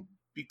fucking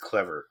be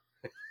clever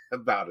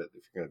about it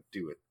if you're gonna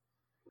do it.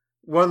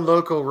 One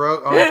local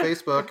wrote on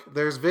Facebook,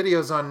 "There's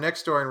videos on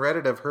Nextdoor and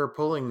Reddit of her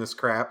pulling this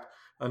crap."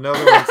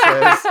 Another one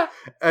says,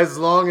 "As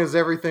long as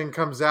everything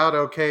comes out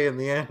okay in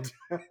the end."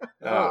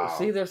 Oh,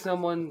 see, there's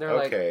someone. They're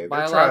Okay,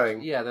 like they're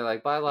trying. Yeah, they're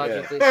like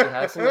biologically she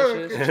has some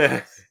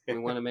issues. We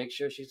want to make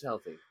sure she's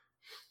healthy.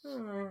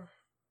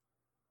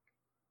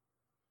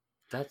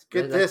 That's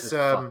Get that's this, just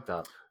fucked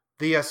up.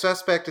 The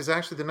suspect is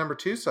actually the number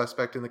 2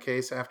 suspect in the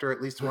case after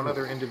at least one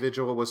other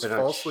individual was But,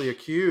 falsely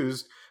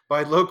accused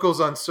by locals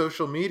on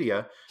social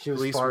media. She was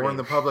Police farting. warned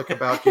the public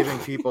about giving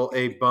people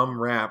a bum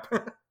rap.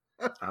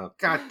 Oh,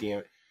 god damn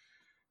it.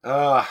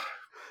 That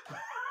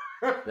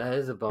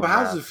is a bum. But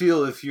how does rap. it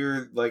feel if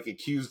you're like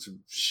accused of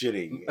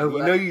shitting? Of-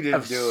 You know you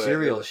didn't of do it.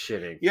 serial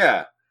shitting?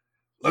 Yeah.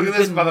 Look You've at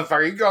this been-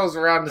 motherfucker. He goes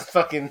around the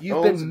fucking You've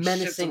homes been and shits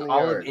menacing in the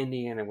all yard. of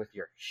Indiana with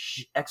your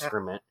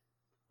excrement.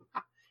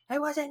 It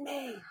wasn't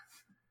me.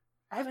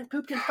 I haven't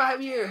pooped in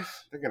 5 years.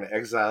 They're gonna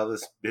exile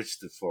this bitch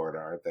to Florida,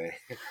 aren't they?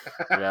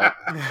 Yeah,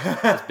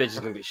 this bitch is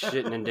gonna be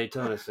shitting in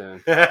Daytona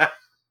soon.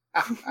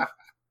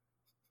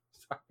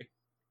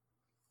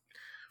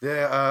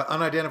 The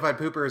unidentified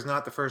pooper is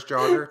not the first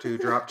jogger to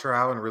drop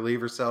trow and relieve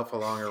herself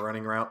along a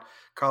running route.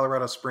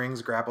 Colorado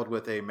Springs grappled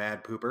with a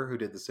mad pooper who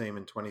did the same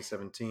in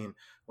 2017,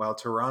 while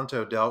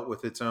Toronto dealt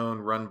with its own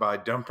run-by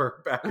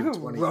dumper back in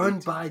 2018. Run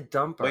by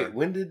dumper. Wait,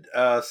 when did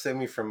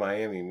Sammy from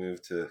Miami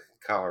move to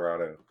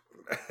Colorado?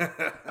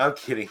 I'm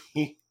kidding.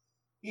 He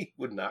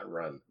would not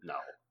run. No,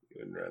 He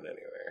wouldn't run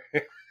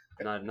anywhere.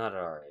 not at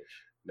our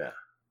age. No.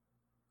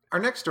 Our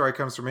next story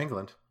comes from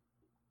England.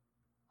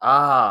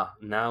 Ah,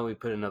 now we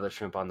put another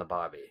shrimp on the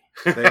bobby.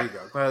 There you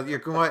go. Well,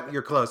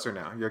 you're closer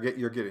now. You're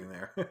getting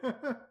there.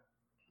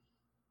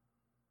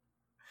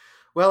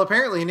 Well,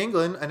 apparently in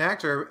England, an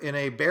actor in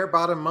a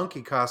bare-bottom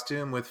monkey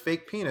costume with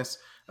fake penis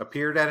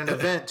appeared at an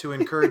event to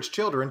encourage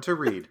children to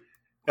read.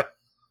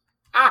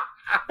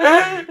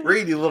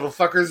 Read, you little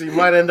fuckers. You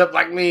might end up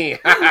like me.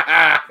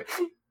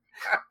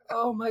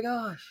 Oh my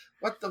gosh.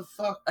 What the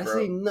fuck, I bro?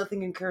 see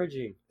nothing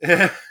encouraging.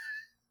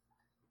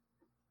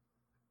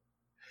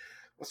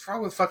 What's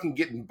wrong with fucking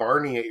getting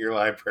Barney at your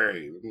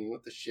library? I mean,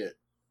 what the shit?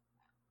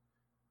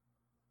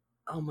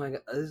 Oh my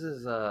god. This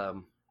is,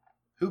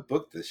 Who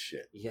booked this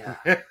shit? yeah.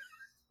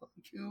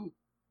 Who?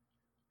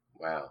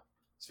 Wow.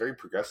 It's a very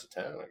progressive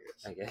town, I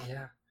guess. I guess,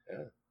 yeah.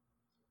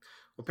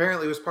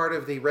 Apparently, it was part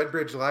of the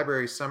Redbridge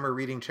Library Summer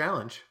Reading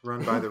Challenge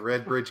run by the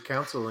Redbridge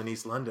Council in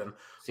East London.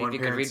 See if One you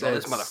can parent read all said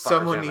this motherfucker.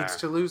 someone needs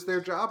to lose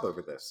their job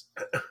over this.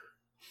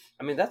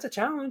 I mean, that's a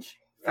challenge.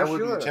 That for would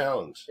sure. be a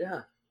challenge.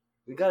 Yeah.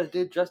 We got a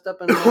dude dressed up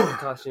in a monkey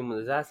costume with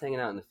his ass hanging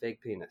out in the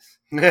fake penis.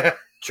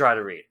 Try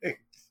to read.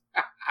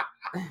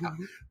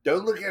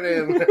 Don't look at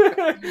him.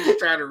 Just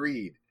try to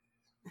read.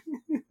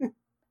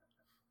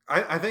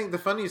 I think the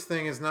funniest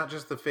thing is not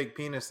just the fake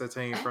penis that's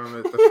hanging from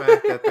it, the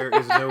fact that there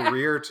is no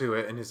rear to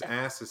it and his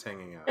ass is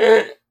hanging out.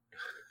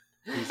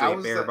 He's How a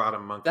is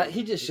bare-bottom monkey. That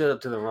he just showed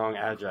up to the wrong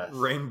address.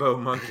 Rainbow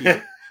monkey.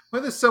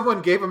 Whether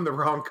someone gave him the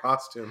wrong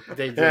costume.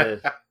 They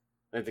did.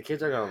 Like, the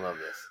kids are gonna love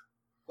this.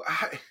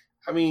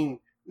 I mean,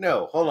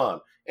 no, hold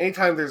on.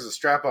 Anytime there's a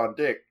strap-on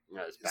dick,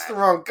 No, it's it's bad. the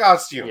wrong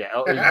costume.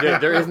 Yeah,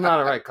 there is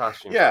not a right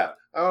costume. Yeah.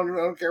 I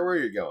don't care where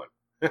you're going.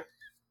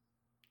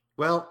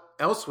 Well,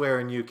 elsewhere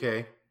in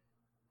UK,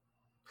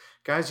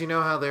 guys, you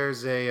know how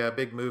there's a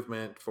big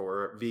movement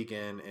for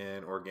vegan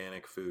and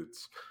organic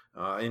foods,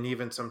 and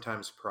even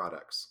sometimes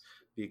products,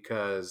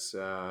 because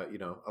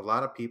a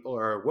lot of people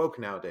are woke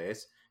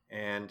nowadays,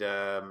 and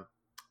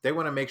they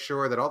want to make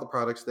sure that all the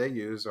products they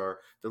use are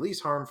the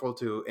least harmful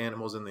to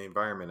animals and the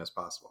environment as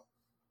possible.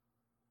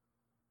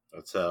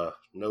 That's a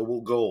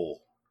noble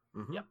goal.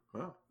 Mm-hmm. Yep.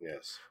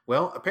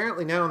 Well,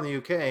 apparently now in the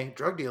UK,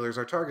 drug dealers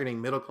are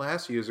targeting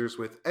middle-class users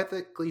with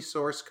ethically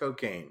sourced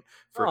cocaine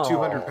for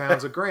 200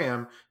 pounds a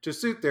gram to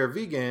suit their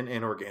vegan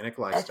and organic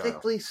lifestyle.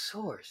 Ethically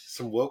sourced.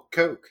 Some woke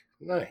coke.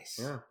 Nice.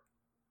 Yeah.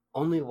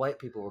 Only white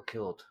people were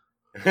killed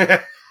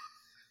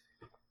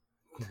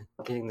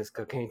getting this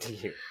cocaine to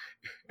you.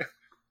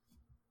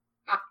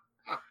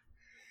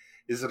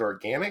 Is it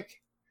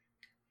organic?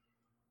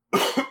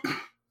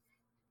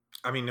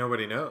 I mean,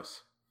 nobody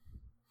knows.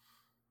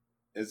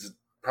 Is it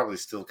probably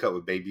still cut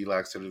with baby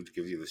laxative to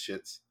give you the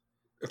shits?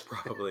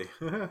 Probably.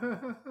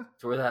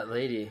 For that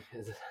lady,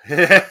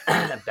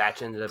 that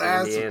batch ended up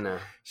in Indiana.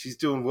 She's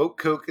doing woke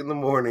coke in the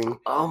morning.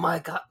 Oh my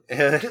god!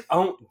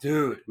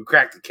 Dude, we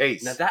cracked the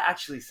case. Now that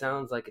actually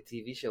sounds like a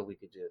TV show we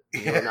could do.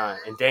 You know, not.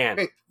 And Dan,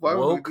 Hey, why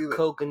would woke we do that?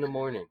 coke in the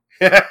morning.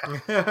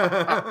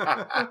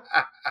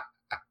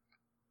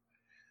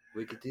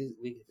 We could do.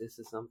 This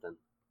is something.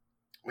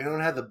 We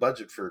don't have the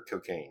budget for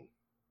cocaine.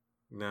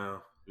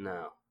 No.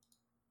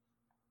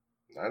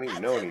 I don't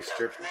even know any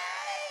strippers.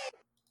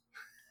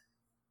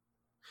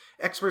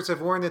 Experts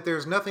have warned that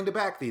there's nothing to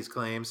back these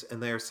claims,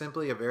 and they are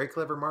simply a very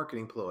clever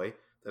marketing ploy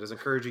that is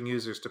encouraging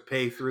users to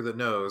pay through the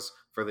nose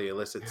for the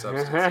illicit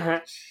substance.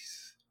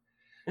 Jeez.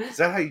 Is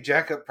that how you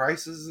jack up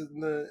prices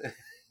in the?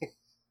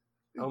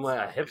 Oh my,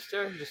 a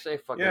hipster? Just say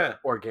fucking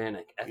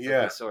organic, ethically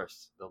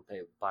sourced. They'll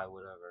buy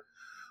whatever.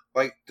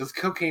 Like, does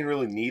cocaine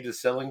really need a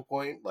selling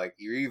point? Like,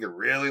 you either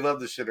really love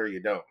the shit or you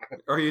don't.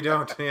 Or you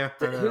don't, yeah.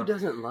 Who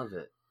doesn't love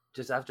it?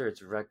 Just after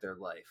it's wrecked their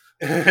life.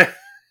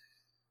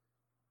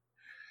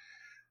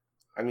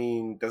 I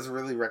mean, does it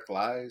really wreck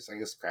lives? I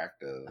guess crack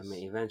does. I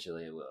mean,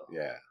 eventually it will.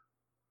 Yeah.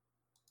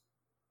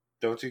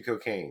 Don't do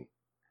cocaine,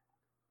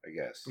 I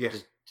guess. Yeah.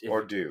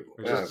 Or do.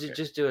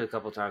 Just do it a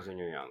couple times when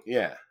you're young.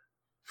 Yeah.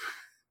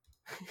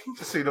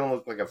 Just so you don't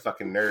look like a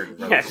fucking nerd in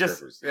front Yeah, of the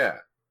strippers. Yeah.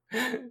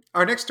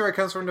 Our next story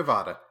comes from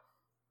Nevada,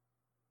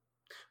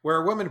 where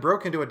a woman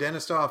broke into a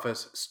dentist's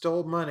office,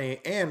 stole money,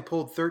 and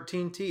pulled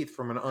 13 teeth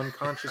from an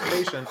unconscious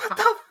patient. What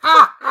the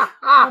fuck?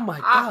 Oh my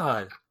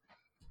god.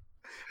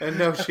 And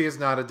no, she is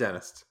not a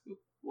dentist.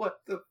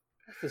 What the?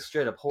 That's a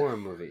straight up horror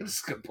movie. I'm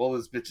just gonna pull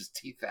this bitch's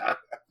teeth out.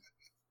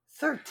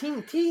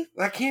 13 teeth?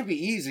 That can't be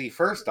easy,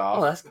 first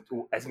off.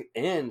 Oh,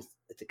 and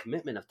it's a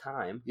commitment of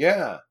time.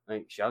 Yeah.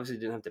 Like, she obviously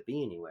didn't have to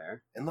be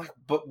anywhere. And like,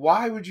 but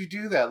why would you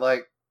do that?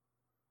 Like,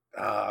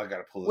 I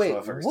gotta pull this Wait,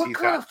 motherfucker's what teeth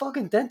kind out. of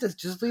fucking dentist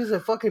just leaves a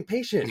fucking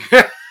patient?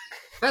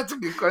 That's a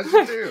good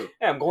question too.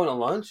 Hey, I'm going to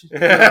lunch.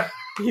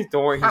 Don't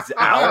worry, he's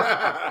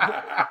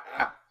out.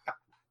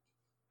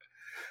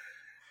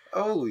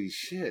 Holy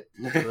shit.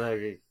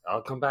 Like,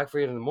 I'll come back for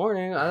you in the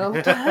morning. I don't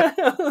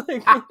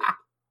like,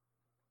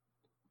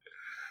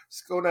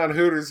 Just go down to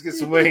Hooters, get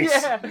some wings.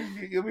 Yeah.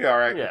 You'll be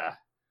alright. yeah.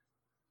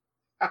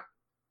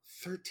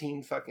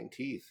 13 fucking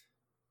teeth.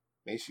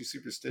 Makes you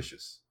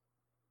superstitious.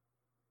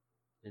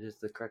 It is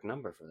the correct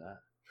number for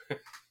that.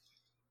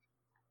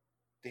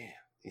 Damn.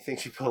 You think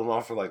she pulled them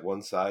off for like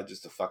one side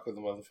just to fuck with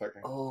the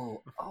motherfucker?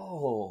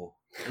 Oh.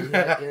 And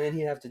then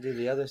he'd have to do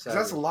the other side.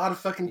 That's a lot of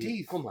fucking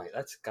teeth. Oh my,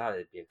 that's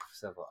gotta be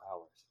several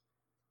hours.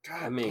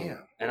 God I mean,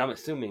 damn. and I'm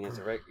assuming it's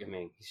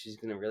she's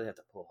gonna really have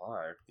to pull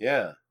hard.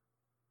 Yeah.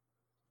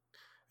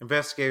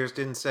 Investigators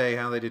didn't say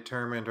how they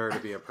determined her to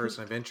be a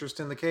person of interest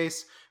in the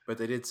case, but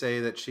they did say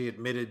that she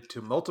admitted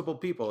to multiple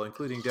people,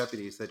 including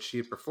deputies, that she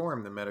had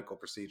performed the medical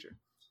procedure.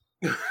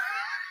 Jeez.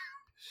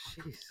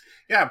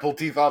 Yeah, I pull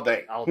teeth all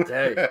day. All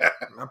day.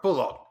 I pull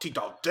all teeth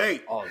all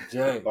day. All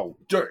day. All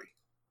day.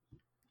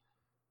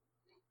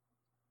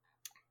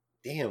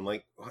 Damn,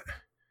 like, what?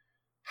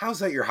 How's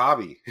that your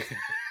hobby?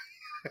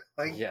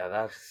 Like, Yeah,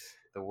 that's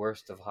the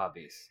worst of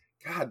hobbies.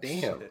 God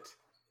damn. Shit.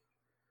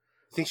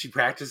 Think she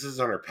practices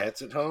on her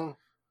pets at home?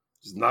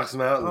 Just knocks them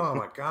out? And... Oh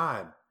my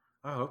god.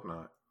 I hope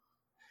not.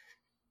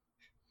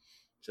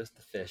 Just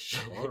the fish.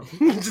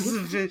 Just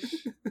a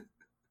fish.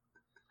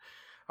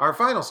 Our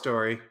final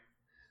story,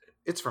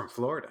 it's from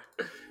Florida.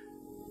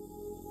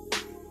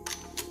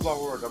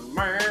 Florida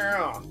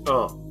man.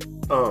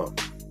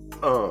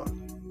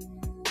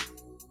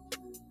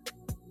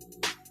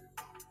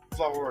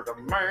 Florida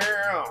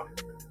man.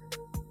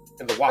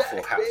 In the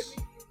Waffle House.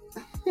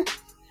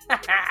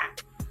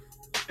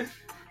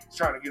 He's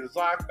trying to get his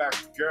life back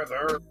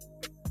together.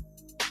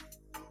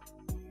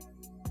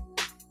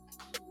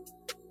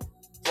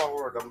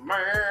 Florida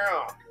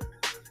man.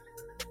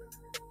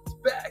 It's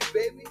back,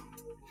 baby.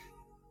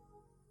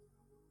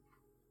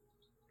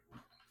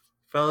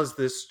 Fellas,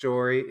 this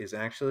story is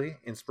actually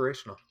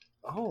inspirational.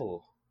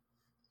 Oh.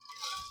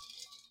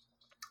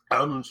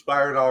 I'm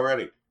inspired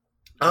already.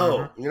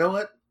 Oh, you know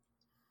what?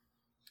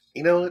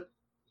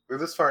 we're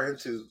this far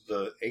into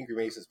the Angry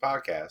Masons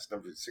podcast,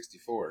 number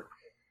 64,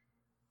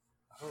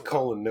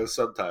 colon, no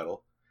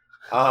subtitle.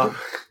 And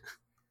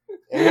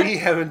we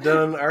haven't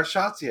done our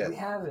shots yet. We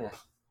haven't.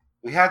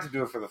 We had to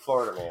do it for the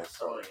Florida Man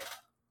story.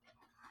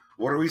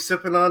 What are we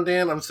sipping on,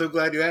 Dan? I'm so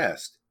glad you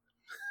asked.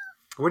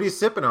 What are you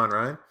sipping on,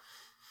 Ryan?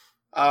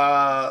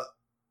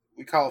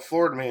 We call it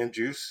Florida Man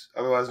juice,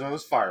 otherwise known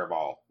as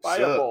Fireball.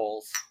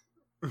 Fireballs.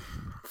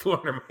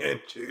 Florida Man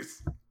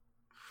juice.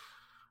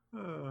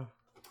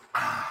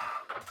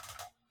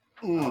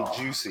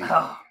 Juicy.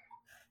 I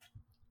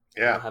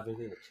Yeah. don't have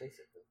anything to chase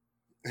it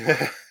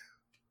with.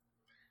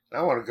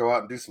 I want to go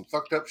out and do some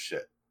fucked up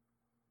shit.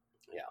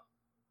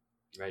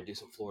 Ready to do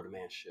some Florida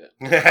Man shit.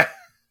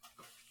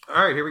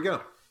 All right, here we go.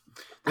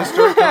 This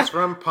story comes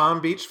from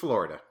Palm Beach,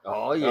 Florida.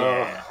 Oh,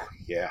 yeah. Oh,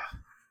 yeah.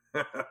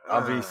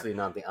 Obviously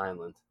not the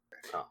island.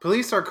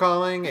 Police are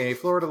calling a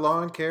Florida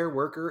lawn care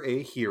worker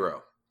a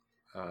hero.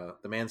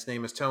 The man's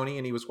name is Tony,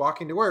 and he was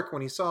walking to work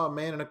when he saw a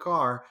man in a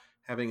car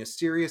having a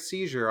serious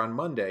seizure on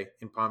Monday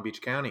in Palm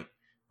Beach County. I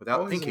Without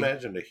always thinking,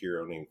 imagined a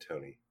hero named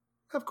Tony.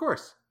 of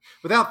course.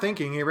 Without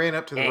thinking, he ran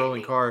up to the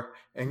rolling car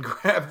and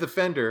grabbed the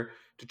fender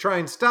to try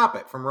and stop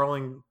it from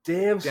rolling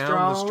Damn down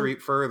strong. the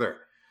street further.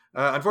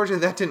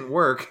 Unfortunately, that didn't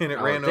work, and it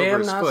ran over damn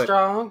his not foot.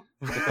 strong.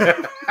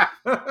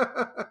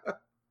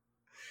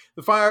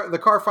 The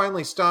car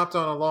finally stopped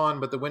on a lawn,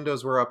 but the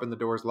windows were up and the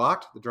doors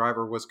locked. The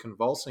driver was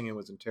convulsing and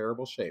was in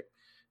terrible shape.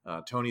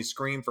 Tony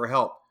screamed for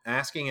help,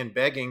 asking and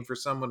begging for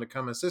someone to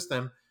come assist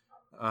them.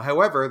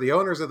 However, the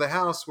owners of the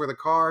house where the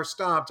car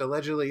stopped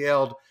allegedly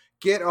yelled,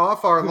 "Get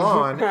off our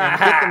lawn and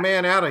get the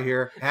man out of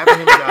here," having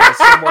him die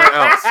somewhere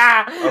else.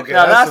 Okay,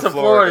 now that's the some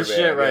Florida man,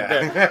 shit right yeah.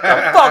 there.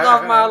 The fuck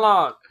off my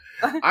lawn.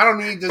 I don't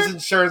need this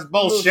insurance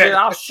Bullshit, bullshit.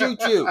 I'll shoot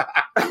you.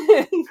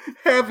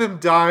 Have him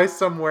die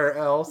somewhere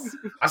else.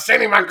 I'm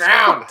standing my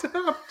ground. Fucked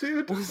up,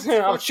 dude.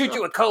 I'll shoot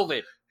you with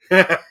COVID.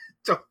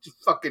 Don't you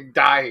fucking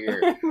die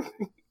here.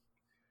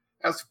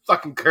 That's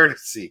fucking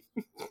courtesy.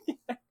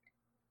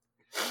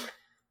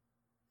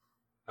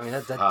 I mean,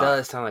 that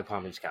does sound like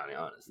Palm Beach County,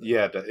 honestly.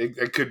 Yeah,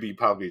 it could be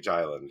Palm Beach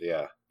Island,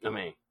 yeah. I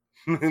mean,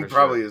 It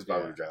probably sure, is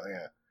Palm yeah. Beach Island,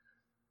 yeah.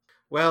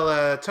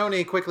 Well,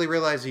 Tony quickly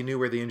realized he knew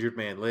where the injured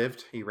man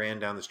lived. He ran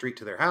down the street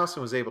to their house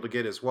and was able to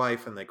get his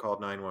wife, and they called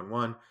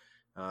 911.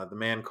 The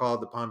man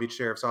called the Palm Beach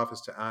Sheriff's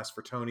Office to ask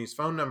for Tony's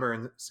phone number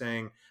and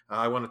saying,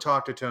 "I want to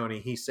talk to Tony.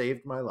 He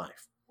saved my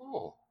life."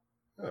 oh,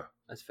 Huh.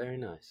 that's very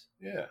nice.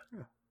 Yeah.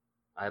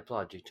 I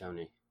applaud you,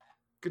 Tony.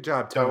 Good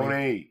job, Tony.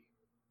 Tony.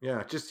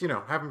 Yeah, just,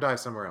 have him die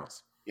somewhere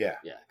else. Yeah.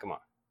 Yeah, come on.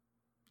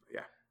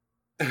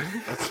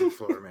 That's the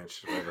Florida man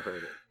should have ever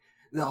heard it.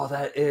 No,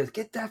 that is.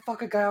 Get that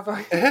fucking guy off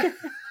our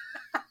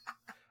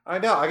I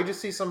know. I could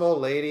just see some old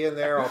lady in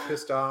there all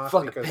pissed off.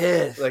 Fucking because,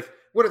 pissed. Like,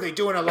 what are they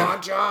doing? A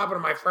lawn job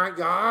in my front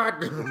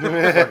yard?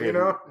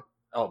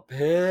 Oh,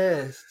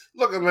 pissed.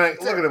 Look at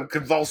him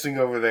convulsing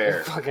over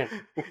there. Fucking.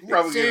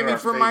 Probably getting Sammy our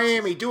from faces.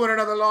 Miami doing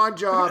another lawn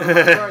job in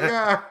my front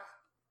yard.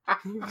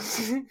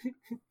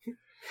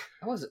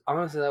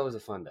 That was a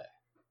fun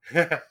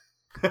day.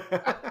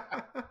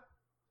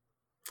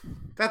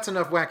 That's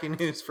enough wacky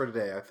news for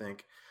today, I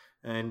think.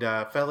 And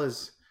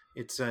fellas,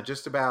 it's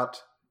just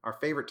about our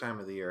favorite time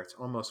of the year. It's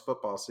almost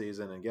football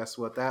season, and guess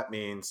what that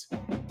means?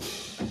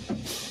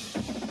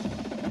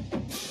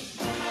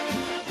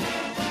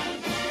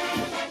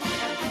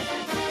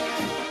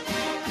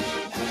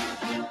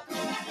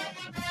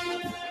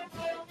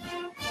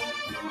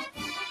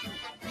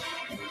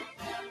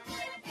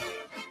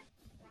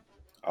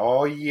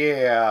 Oh,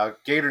 yeah.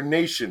 Gator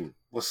Nation.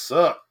 What's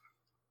up?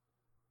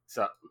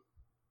 So,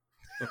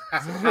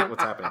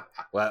 What's happening?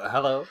 well,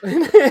 hello.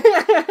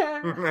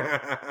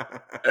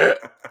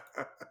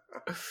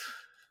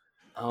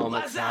 Oh,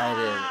 I'm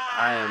excited.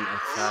 I am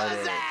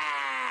excited.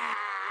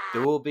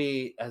 There will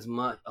be as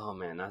much. Oh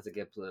man, not to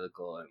get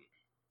political,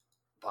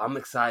 but I'm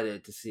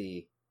excited to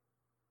see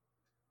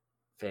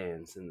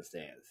fans in the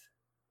stands.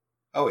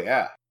 Oh,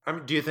 yeah. I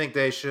mean, do you think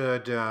they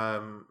should,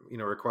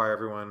 require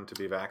everyone to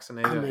be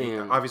vaccinated? I mean-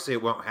 Obviously,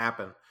 it won't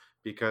happen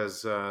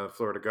because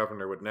Florida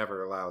governor would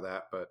never allow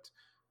that. But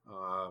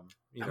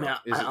is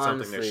it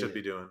something they should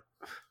be doing?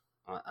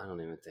 I don't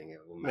even think it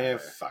will Man, matter.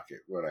 fuck it.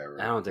 Whatever.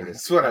 I don't think it's.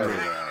 It's whatever. I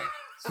mean, man.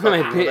 It's I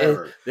mean, fucking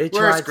whatever. they We're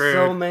tried so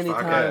screwed. many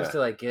Fuck times yeah. to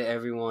like get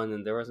everyone,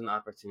 and there was an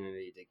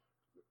opportunity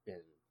to.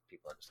 And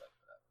people are just like,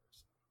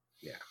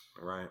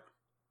 whatever. Right.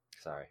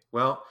 Sorry.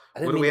 Well, I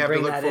what didn't do mean we to have to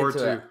bring look that forward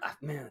into to? it.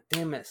 Man,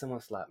 damn it! Someone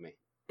slapped me.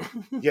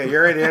 Yeah, you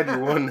already had your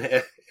one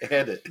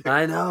edit.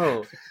 I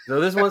know. So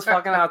this one's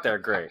fucking out there.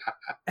 Great.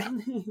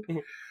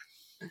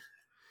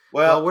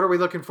 Well, what are we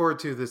looking forward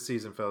to this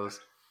season, fellas?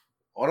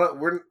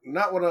 We're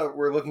not what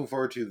we're looking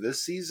forward to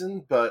this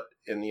season, but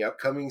in the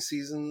upcoming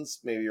seasons,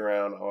 maybe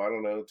around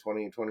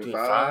 2025,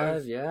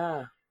 25,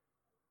 yeah.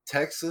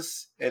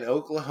 Texas and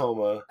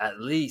Oklahoma At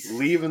least.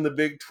 leaving the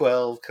Big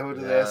 12, coming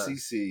to Yeah. the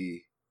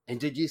SEC. And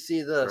did you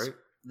see Right?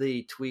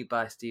 the tweet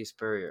by Steve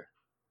Spurrier?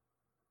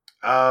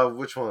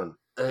 Which one?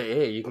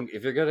 Hey, you can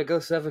if you're gonna go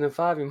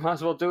 7-5, you might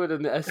as well do it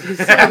in the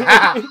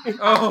SEC.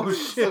 Oh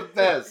He's shit! the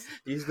best.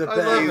 He's the I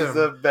love best. him. He's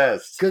the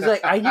best. Because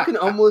you can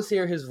almost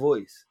hear his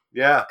voice.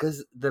 Yeah.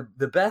 Because the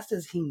best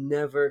is he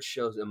never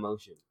shows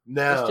emotion.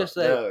 No. It's just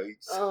like, no,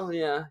 he's- oh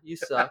yeah, you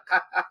suck.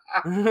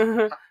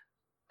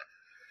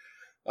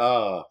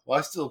 well,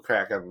 I still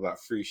crack up about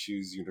Free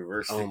Shoes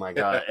University. Oh my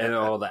god! And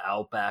all the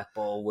Outback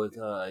Bowl with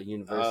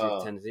University Oh.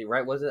 of Tennessee,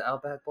 right? Was it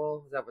Outback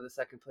Bowl? Is that where the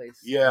second place?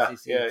 Yeah, SEC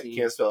yeah. team? You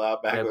can't spell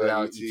Outback Yeah,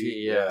 without without UT. UT,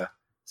 yeah.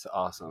 It's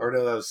awesome. Or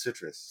no, that was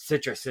Citrus.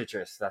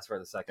 Citrus. That's where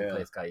the second Yeah.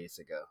 place guy used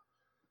to go.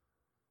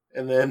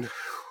 And then,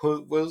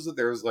 what was it?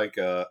 There was like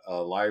a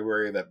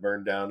library that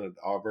burned down at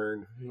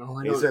Auburn. No,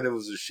 I He don't. said it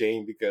was a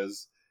shame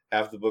because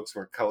half the books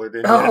weren't colored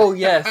in. Oh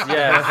yet. yes,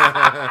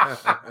 yes.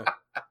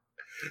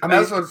 I mean,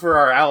 That's one for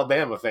our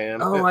Alabama fan.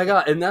 oh my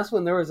god! And that's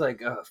when there was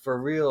like for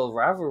real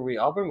rivalry.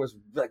 Auburn was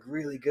like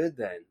really good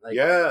then. Like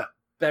yeah.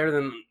 better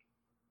than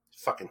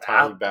Fucking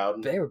Tommy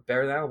Bowden. they were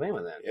better than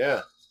Alabama then.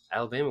 Yeah.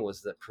 Alabama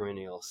was the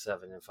perennial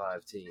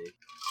 7-5 team.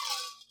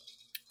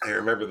 I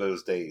remember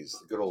those days.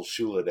 The good old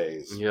Shula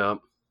days. Yep.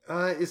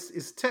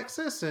 Is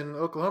Texas and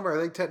Oklahoma,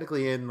 are they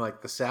technically in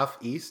like the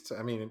southeast?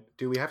 I mean,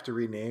 do we have to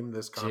rename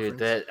this conference? Dude,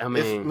 that I If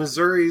mean,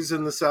 Missouri's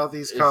in the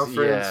Southeast It's-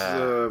 Conference,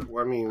 yeah.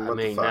 I mean, what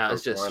the fuck? now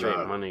it's just Why straight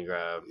not? money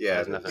grab. Yeah,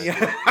 There's it nothing. is.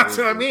 Yeah, that's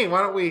what I mean.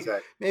 Why don't we?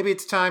 Exactly. Maybe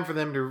it's time for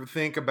them to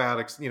think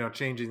about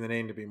changing the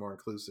name to be more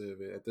inclusive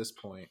at this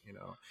point.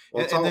 Well,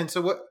 And, it's and all- then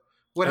so what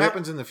I mean-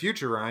 happens in the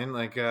future, Ryan?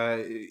 Like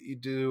you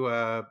do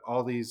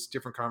all these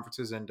different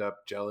conferences end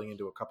up gelling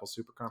into a couple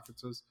super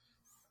conferences.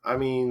 I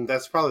mean,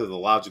 that's probably the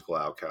logical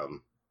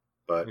outcome.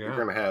 But Yeah. you're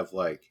going to have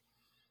like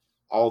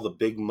all the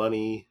big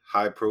money,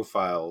 high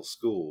profile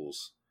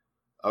schools,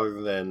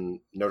 other than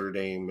Notre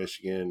Dame,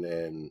 Michigan,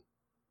 and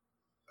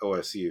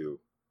OSU,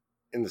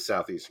 in the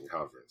Southeastern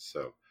Conference.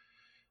 So,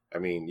 I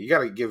mean, you got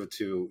to give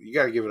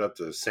it up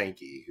to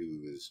Sankey,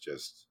 who is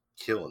just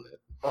killing it.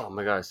 Oh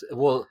my gosh!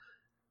 Well,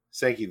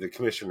 Sankey, the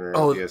commissioner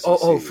oh, of the SEC.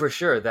 oh, for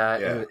sure.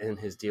 That Yeah. and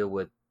his deal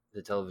with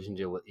the television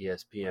deal with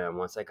ESPN.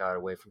 Once I got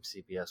away from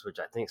CBS, which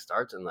I think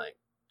starts in like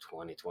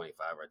 2025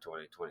 or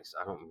 2020.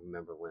 I don't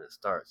remember when it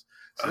starts.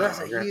 So that's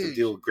a you're gonna have to huge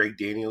deal with Greg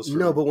Daniels. For,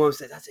 No, but what I'm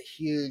saying, that's a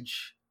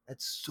huge.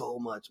 That's so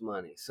much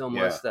money, so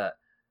much Yeah. that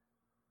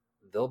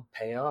they'll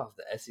pay off.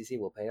 The SEC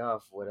will pay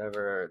off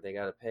whatever they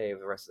got to pay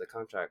the rest of the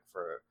contract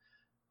for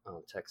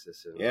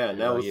Texas. And, Yeah, and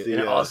now with OU. the,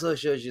 and it uh, also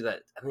shows you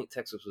that I think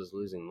Texas was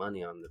losing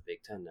money on the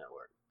Big Ten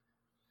network.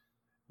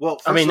 well,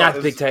 I mean, first not off,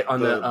 the Big it's Ten on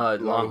the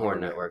Longhorn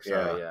Longhorn network.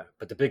 Sorry, yeah,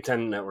 but the Big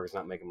Ten network's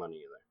not making money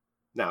either.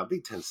 No,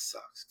 Big Ten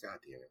sucks. God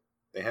damn it.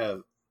 They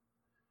have.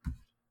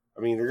 I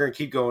mean, they're going to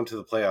keep going to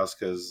the playoffs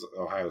because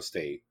Ohio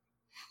State.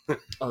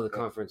 Oh, the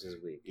conference is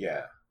weak.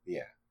 Yeah.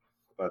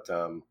 But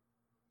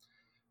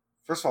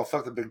first of all,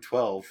 fuck the Big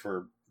 12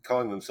 for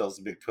calling themselves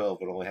the Big 12,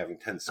 but only having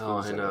 10 Oh,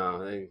 schools. I in it.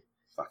 know. They,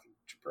 Fucking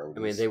jabronis. I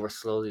mean, they were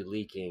slowly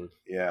leaking.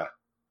 Yeah.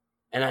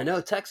 And I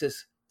know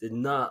Texas did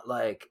not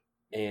like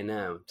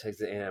A&M.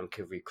 Texas A&M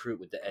could recruit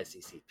with the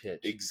SEC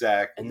pitch,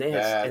 Exactly. and they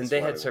That's why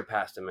had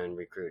surpassed them in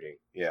recruiting.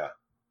 Yeah.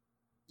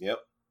 Yep.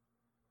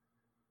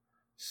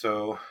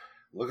 So,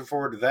 looking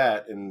forward to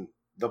that, and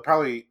they'll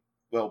probably.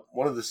 Well,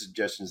 one of the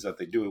suggestions is that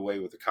they do away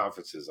with the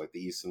conferences like the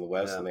East and the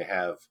West, Yeah. and they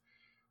have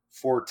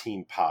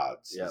 14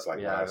 pods. Yeah, It's like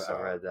yeah, what I I saw.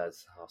 read that.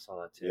 I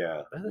saw that too.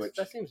 Yeah,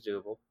 That seems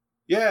doable.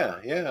 Yeah.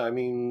 I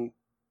mean,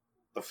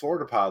 the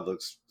Florida pod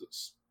looks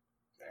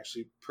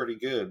actually pretty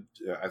good.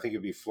 I think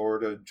it'd be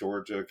Florida,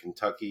 Georgia,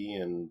 Kentucky,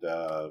 and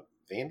Vandy.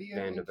 I think.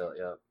 Vanderbilt,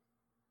 yeah.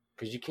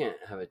 Because you can't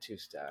have a two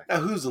stack. Now,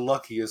 who's the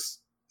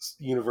luckiest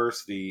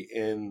university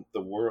in the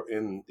world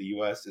in the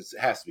U.S.? It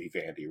has to be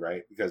Vandy,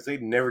 right? Because they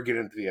never get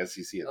into the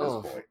SEC at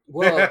this point.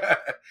 Well,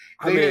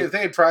 if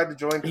they had tried to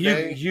join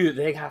today.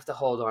 they have to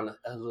hold on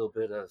a little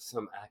bit of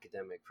some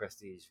academic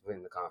prestige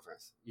within the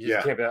conference. You just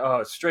Yeah. can't be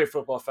like, it's straight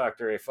football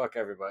factory, fuck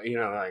everybody. You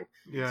know, like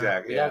Yeah.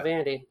 Exactly. yeah,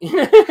 Vandy.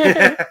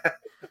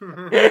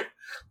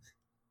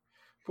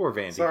 Poor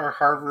It's Vandy. our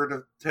Harvard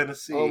of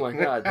Tennessee. Oh my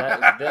god,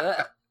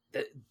 that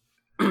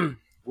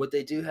what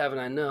they do have,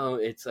 and I know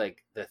it's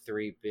like the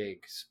three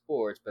big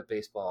sports, but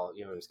baseball,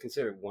 is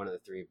considered one of the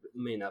three. But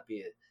it may not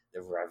be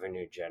the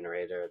revenue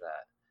generator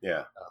that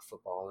Yeah.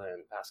 football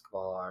and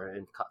basketball are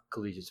in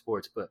collegiate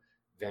sports, but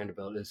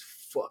Vanderbilt is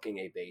fucking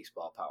a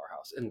baseball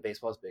powerhouse, and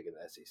baseball is big in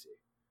the SEC.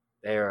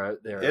 They're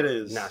It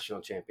is.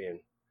 national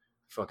champion,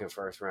 fucking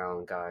first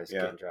round guys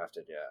Yeah. getting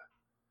drafted. Yeah.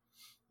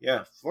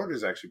 Yeah,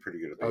 Florida's actually pretty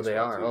good at baseball. Oh, they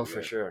are. too, Oh, for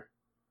yeah. sure.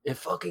 And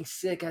fucking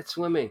sick at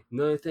swimming.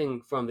 Another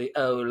thing from the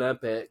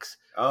Olympics.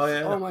 Oh,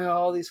 yeah. Oh my god,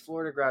 all these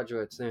Florida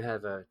graduates, they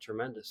have a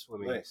tremendous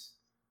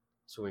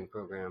swimming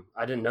program.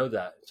 I didn't know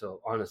that.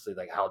 So honestly,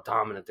 like how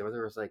dominant they were.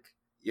 There was like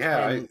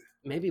Yeah, 10,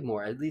 maybe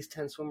more, at least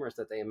 10 swimmers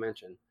that they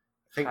mentioned.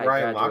 I think I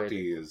Ryan graduated.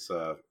 Lochte is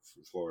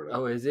from Florida.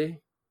 Oh, is he?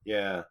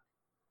 Yeah.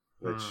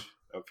 Which,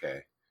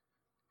 okay.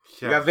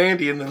 Yeah. You got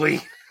Vandy in the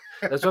league.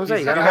 That's what I'm saying.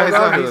 He's, You gotta hold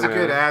on to he's a him,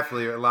 good man.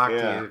 athlete at Lochte.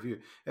 Yeah. If you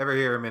ever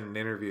hear him in an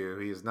interview,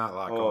 he is not a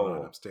lot going on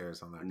Oh.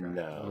 upstairs on that guy.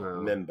 No,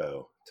 No.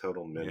 Mimbo.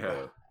 Total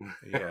Mimbo.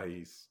 Yeah,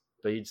 he's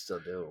But you'd still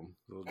do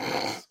them.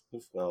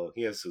 Well,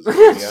 he has his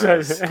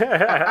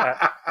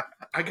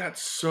I got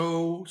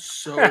so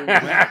wet.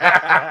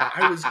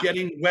 I was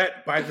getting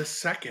wet by the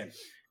second.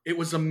 It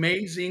was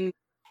amazing.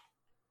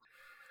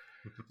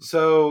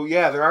 So,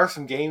 yeah, there are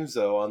some games,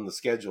 though, on the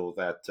schedule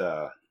that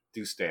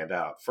do stand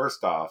out.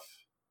 First off,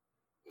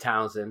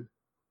 Townsend.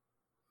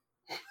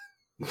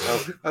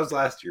 that was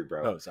last year,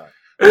 bro. Oh, sorry.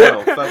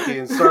 No,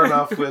 fucking starting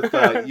off with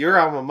your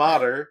alma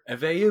mater,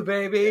 FAU,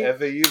 baby.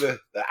 FAU,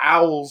 the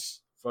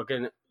Owls.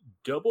 Fucking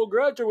double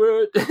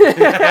graduate.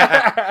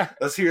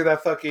 Let's hear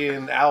that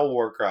fucking owl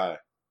war cry.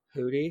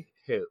 Hootie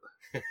hoo.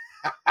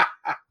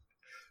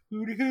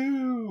 Hooty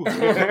hoo.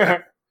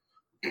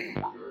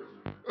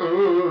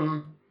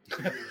 And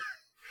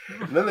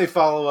then they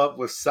follow up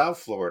with South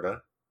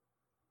Florida.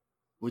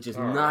 Which is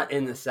not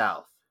in the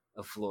south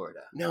of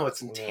Florida. No,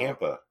 it's in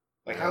Tampa.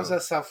 Like, No. how's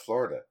that South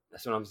Florida?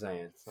 That's what I'm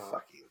saying.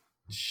 Fucking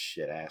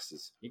shit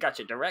asses. You got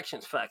your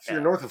directions fucked If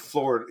you're north of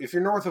Florida, if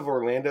you're north of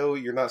Orlando,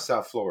 you're not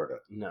South Florida.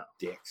 No.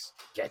 Dicks.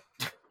 Get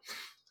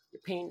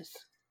your penis.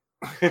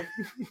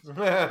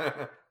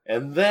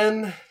 And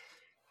then,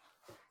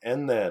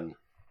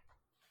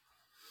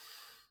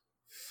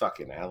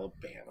 fucking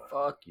Alabama.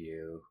 Fuck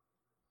you.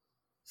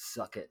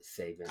 Suck it,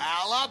 Saban.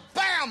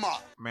 Alabama!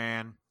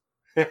 Man.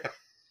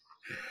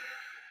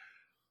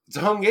 It's a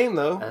home game,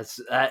 though.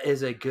 That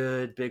is a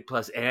good big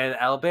plus. And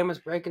Alabama's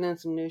breaking in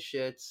some new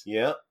shits.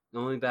 Yep. The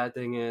only bad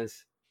thing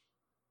is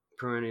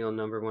perennial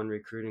 #1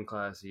 recruiting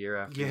class year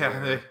after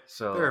Yeah, year.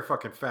 they're a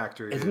fucking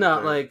factory. It's dude.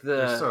 not They're- like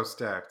they're so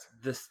stacked.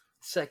 the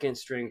second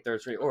string,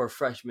 third string, or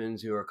freshmen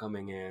who are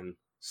coming in.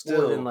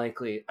 Still, More than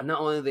likely, not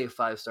only are they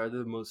 5-star, they're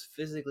the most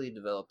physically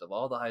developed of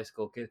all the high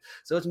school kids.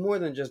 So it's more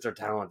than just their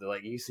talent.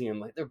 Like you see them,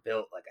 like they're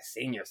built like a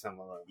senior. Some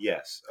of them.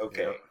 yes.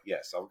 Okay. Yeah.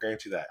 Yes, I'll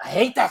grant you that. I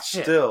hate that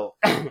shit. Still,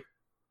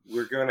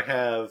 we're going to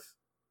have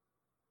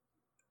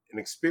an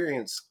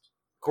experienced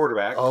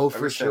quarterback. Oh, under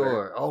for center.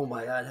 sure. Oh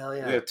my god, hell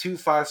yeah. We have 2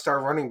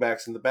 5-star running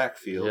backs in the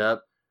backfield.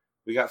 Yep.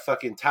 We got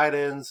fucking tight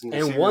ends and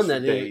And one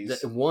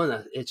receivers for days. one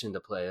that's itching to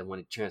play when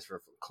he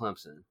transferred from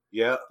Clemson,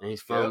 Yeah. and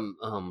he's from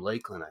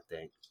Lakeland, I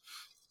think.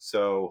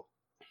 So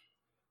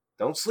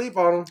don't sleep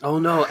on them. Oh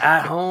no,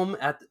 at home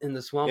in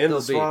the swamp, In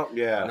there'll the swamp,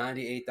 be yeah.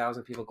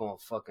 98,000 people going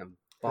fucking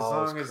As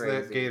balls long as crazy.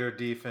 that Gator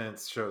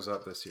defense shows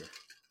up this year.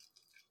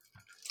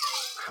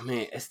 I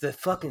mean, it's the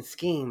fucking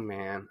scheme,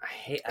 man. I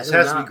hate. This I do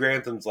has to not- be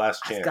Grantham's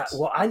last I chance.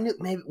 I knew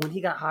maybe when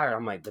he got hired,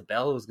 I'm like, the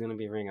bell was going to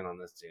be ringing on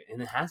this dude,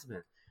 and it has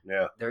been.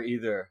 Yeah. They're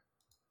either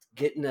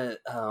getting a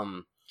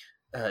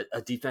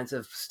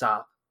defensive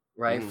stop,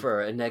 right, Mhm.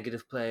 for a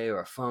negative play or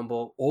a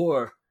fumble,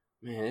 or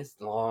man, it's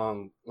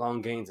long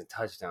gains and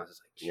touchdowns.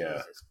 It's like Yeah.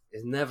 Jesus,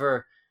 it's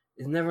never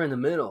in the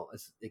middle.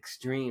 It's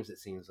extremes. It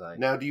seems like.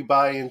 Now, do you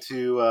buy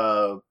into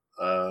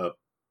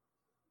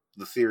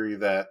the theory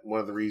that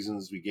one of the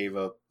reasons we gave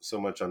up so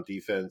much on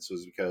defense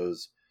was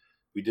because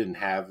we didn't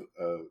have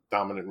a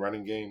dominant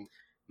running game?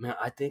 Man,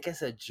 I think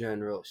it's a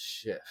general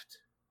shift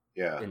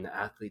Yeah. in the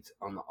athletes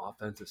on the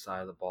offensive side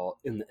of the ball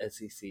in the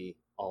SEC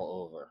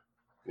all over.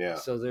 Yeah.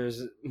 So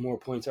there's more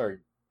points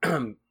are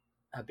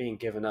being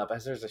given up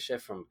as there's a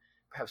shift from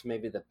perhaps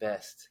maybe the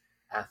best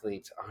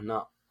athletes are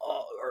not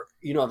all, or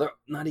they're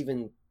not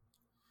even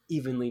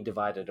evenly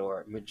divided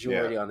or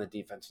majority on the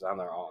defensive side,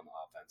 they're all on the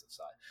offensive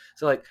side.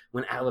 So like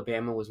when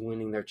Alabama was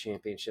winning their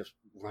championships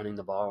running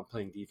the ball and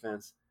playing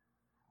defense,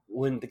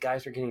 when the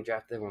guys were getting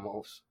drafted, they were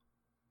most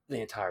the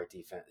entire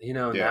defense.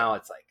 Now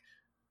it's like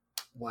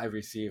wide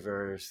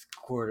receivers,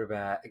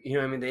 quarterback.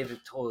 I mean, they've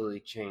totally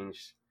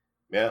changed.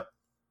 Yeah.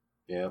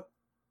 Yeah.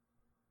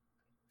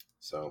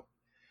 So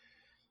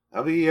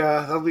that'll be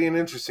an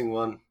interesting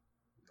one.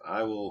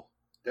 I will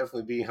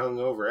definitely be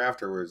hungover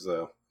afterwards,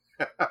 though.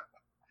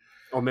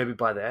 Or maybe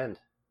by the end.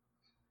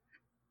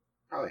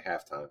 Probably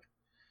halftime.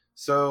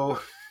 So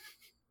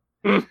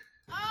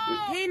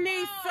He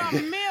needs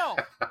some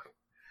milk.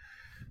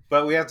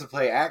 but we have to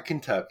play at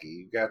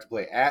Kentucky. We have to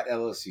play at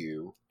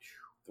LSU.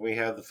 Then we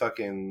have the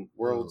fucking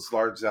world's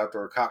largest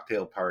outdoor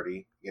cocktail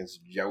party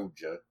against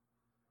Georgia.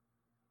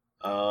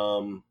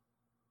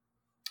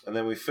 And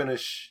then we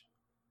finish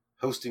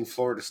hosting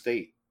Florida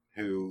State,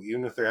 who,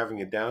 even if they're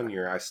having a down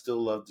year, I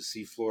still love to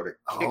see Florida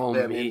kick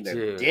them me in the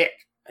too. dick.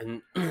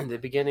 And the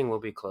beginning will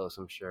be close,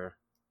 I'm sure.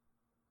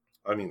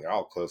 I mean, they're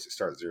all close. They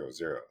start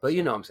 0-0. But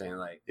you know what I'm saying?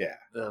 Like, Yeah.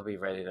 they'll be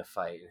ready to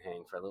fight and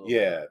hang for a little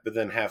Yeah, but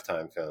then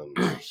halftime comes.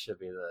 bit. Should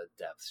be the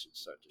depth should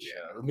start to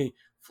show. I mean,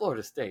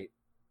 Florida State,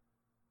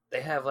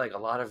 they have like a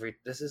lot of.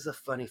 This is a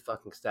funny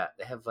fucking stat.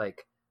 They have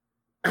like,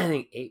 I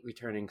think 8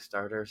 returning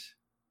starters.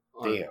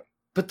 Damn.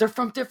 But they're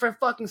from different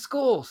fucking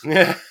schools.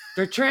 Yeah.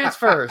 They're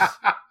transfers.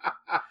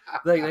 I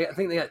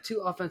think they got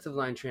 2 offensive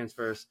line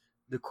transfers.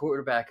 The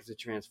quarterback is a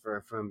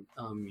transfer from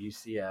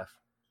UCF.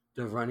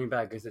 The running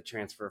back is a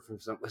transfer from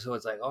some. So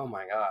it's like, oh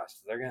my gosh,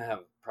 they're gonna have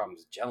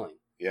problems gelling.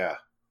 Yeah.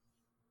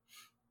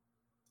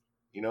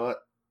 You know what?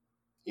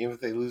 Even if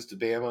they lose to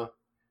Bama,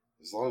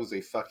 as long as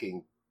they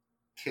fucking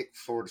kick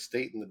Florida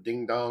State in the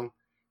ding dong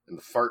and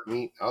the fart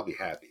meat, I'll be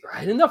happy.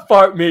 Right in the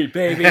fart meat,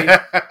 baby.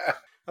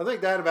 I think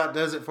that about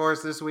does it for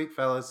us this week,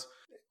 fellas.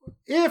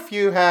 If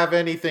you have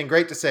anything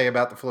great to say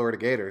about the Florida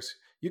Gators,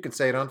 you can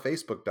say it on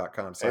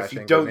Facebook.com. If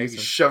you don't, you can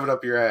shove it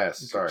up your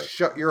ass. Sorry.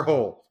 Shut your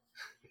hole.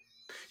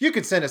 You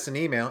can send us an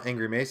email,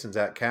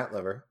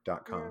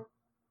 angrymasons@catlover.com.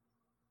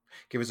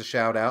 Give us a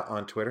shout out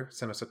on Twitter.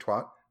 Send us a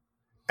twat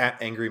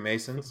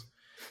 @angrymasons.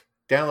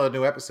 Download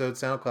new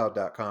episodes,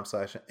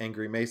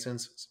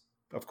 soundcloud.com/angrymasons.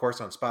 Of course,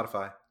 on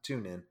Spotify,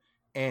 TuneIn,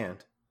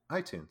 and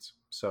iTunes.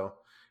 So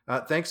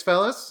thanks,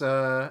 fellas.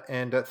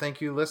 And thank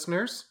you,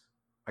 listeners.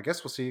 I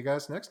guess we'll see you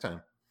guys next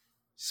time.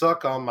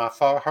 Suck on my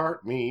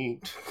heart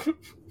meat.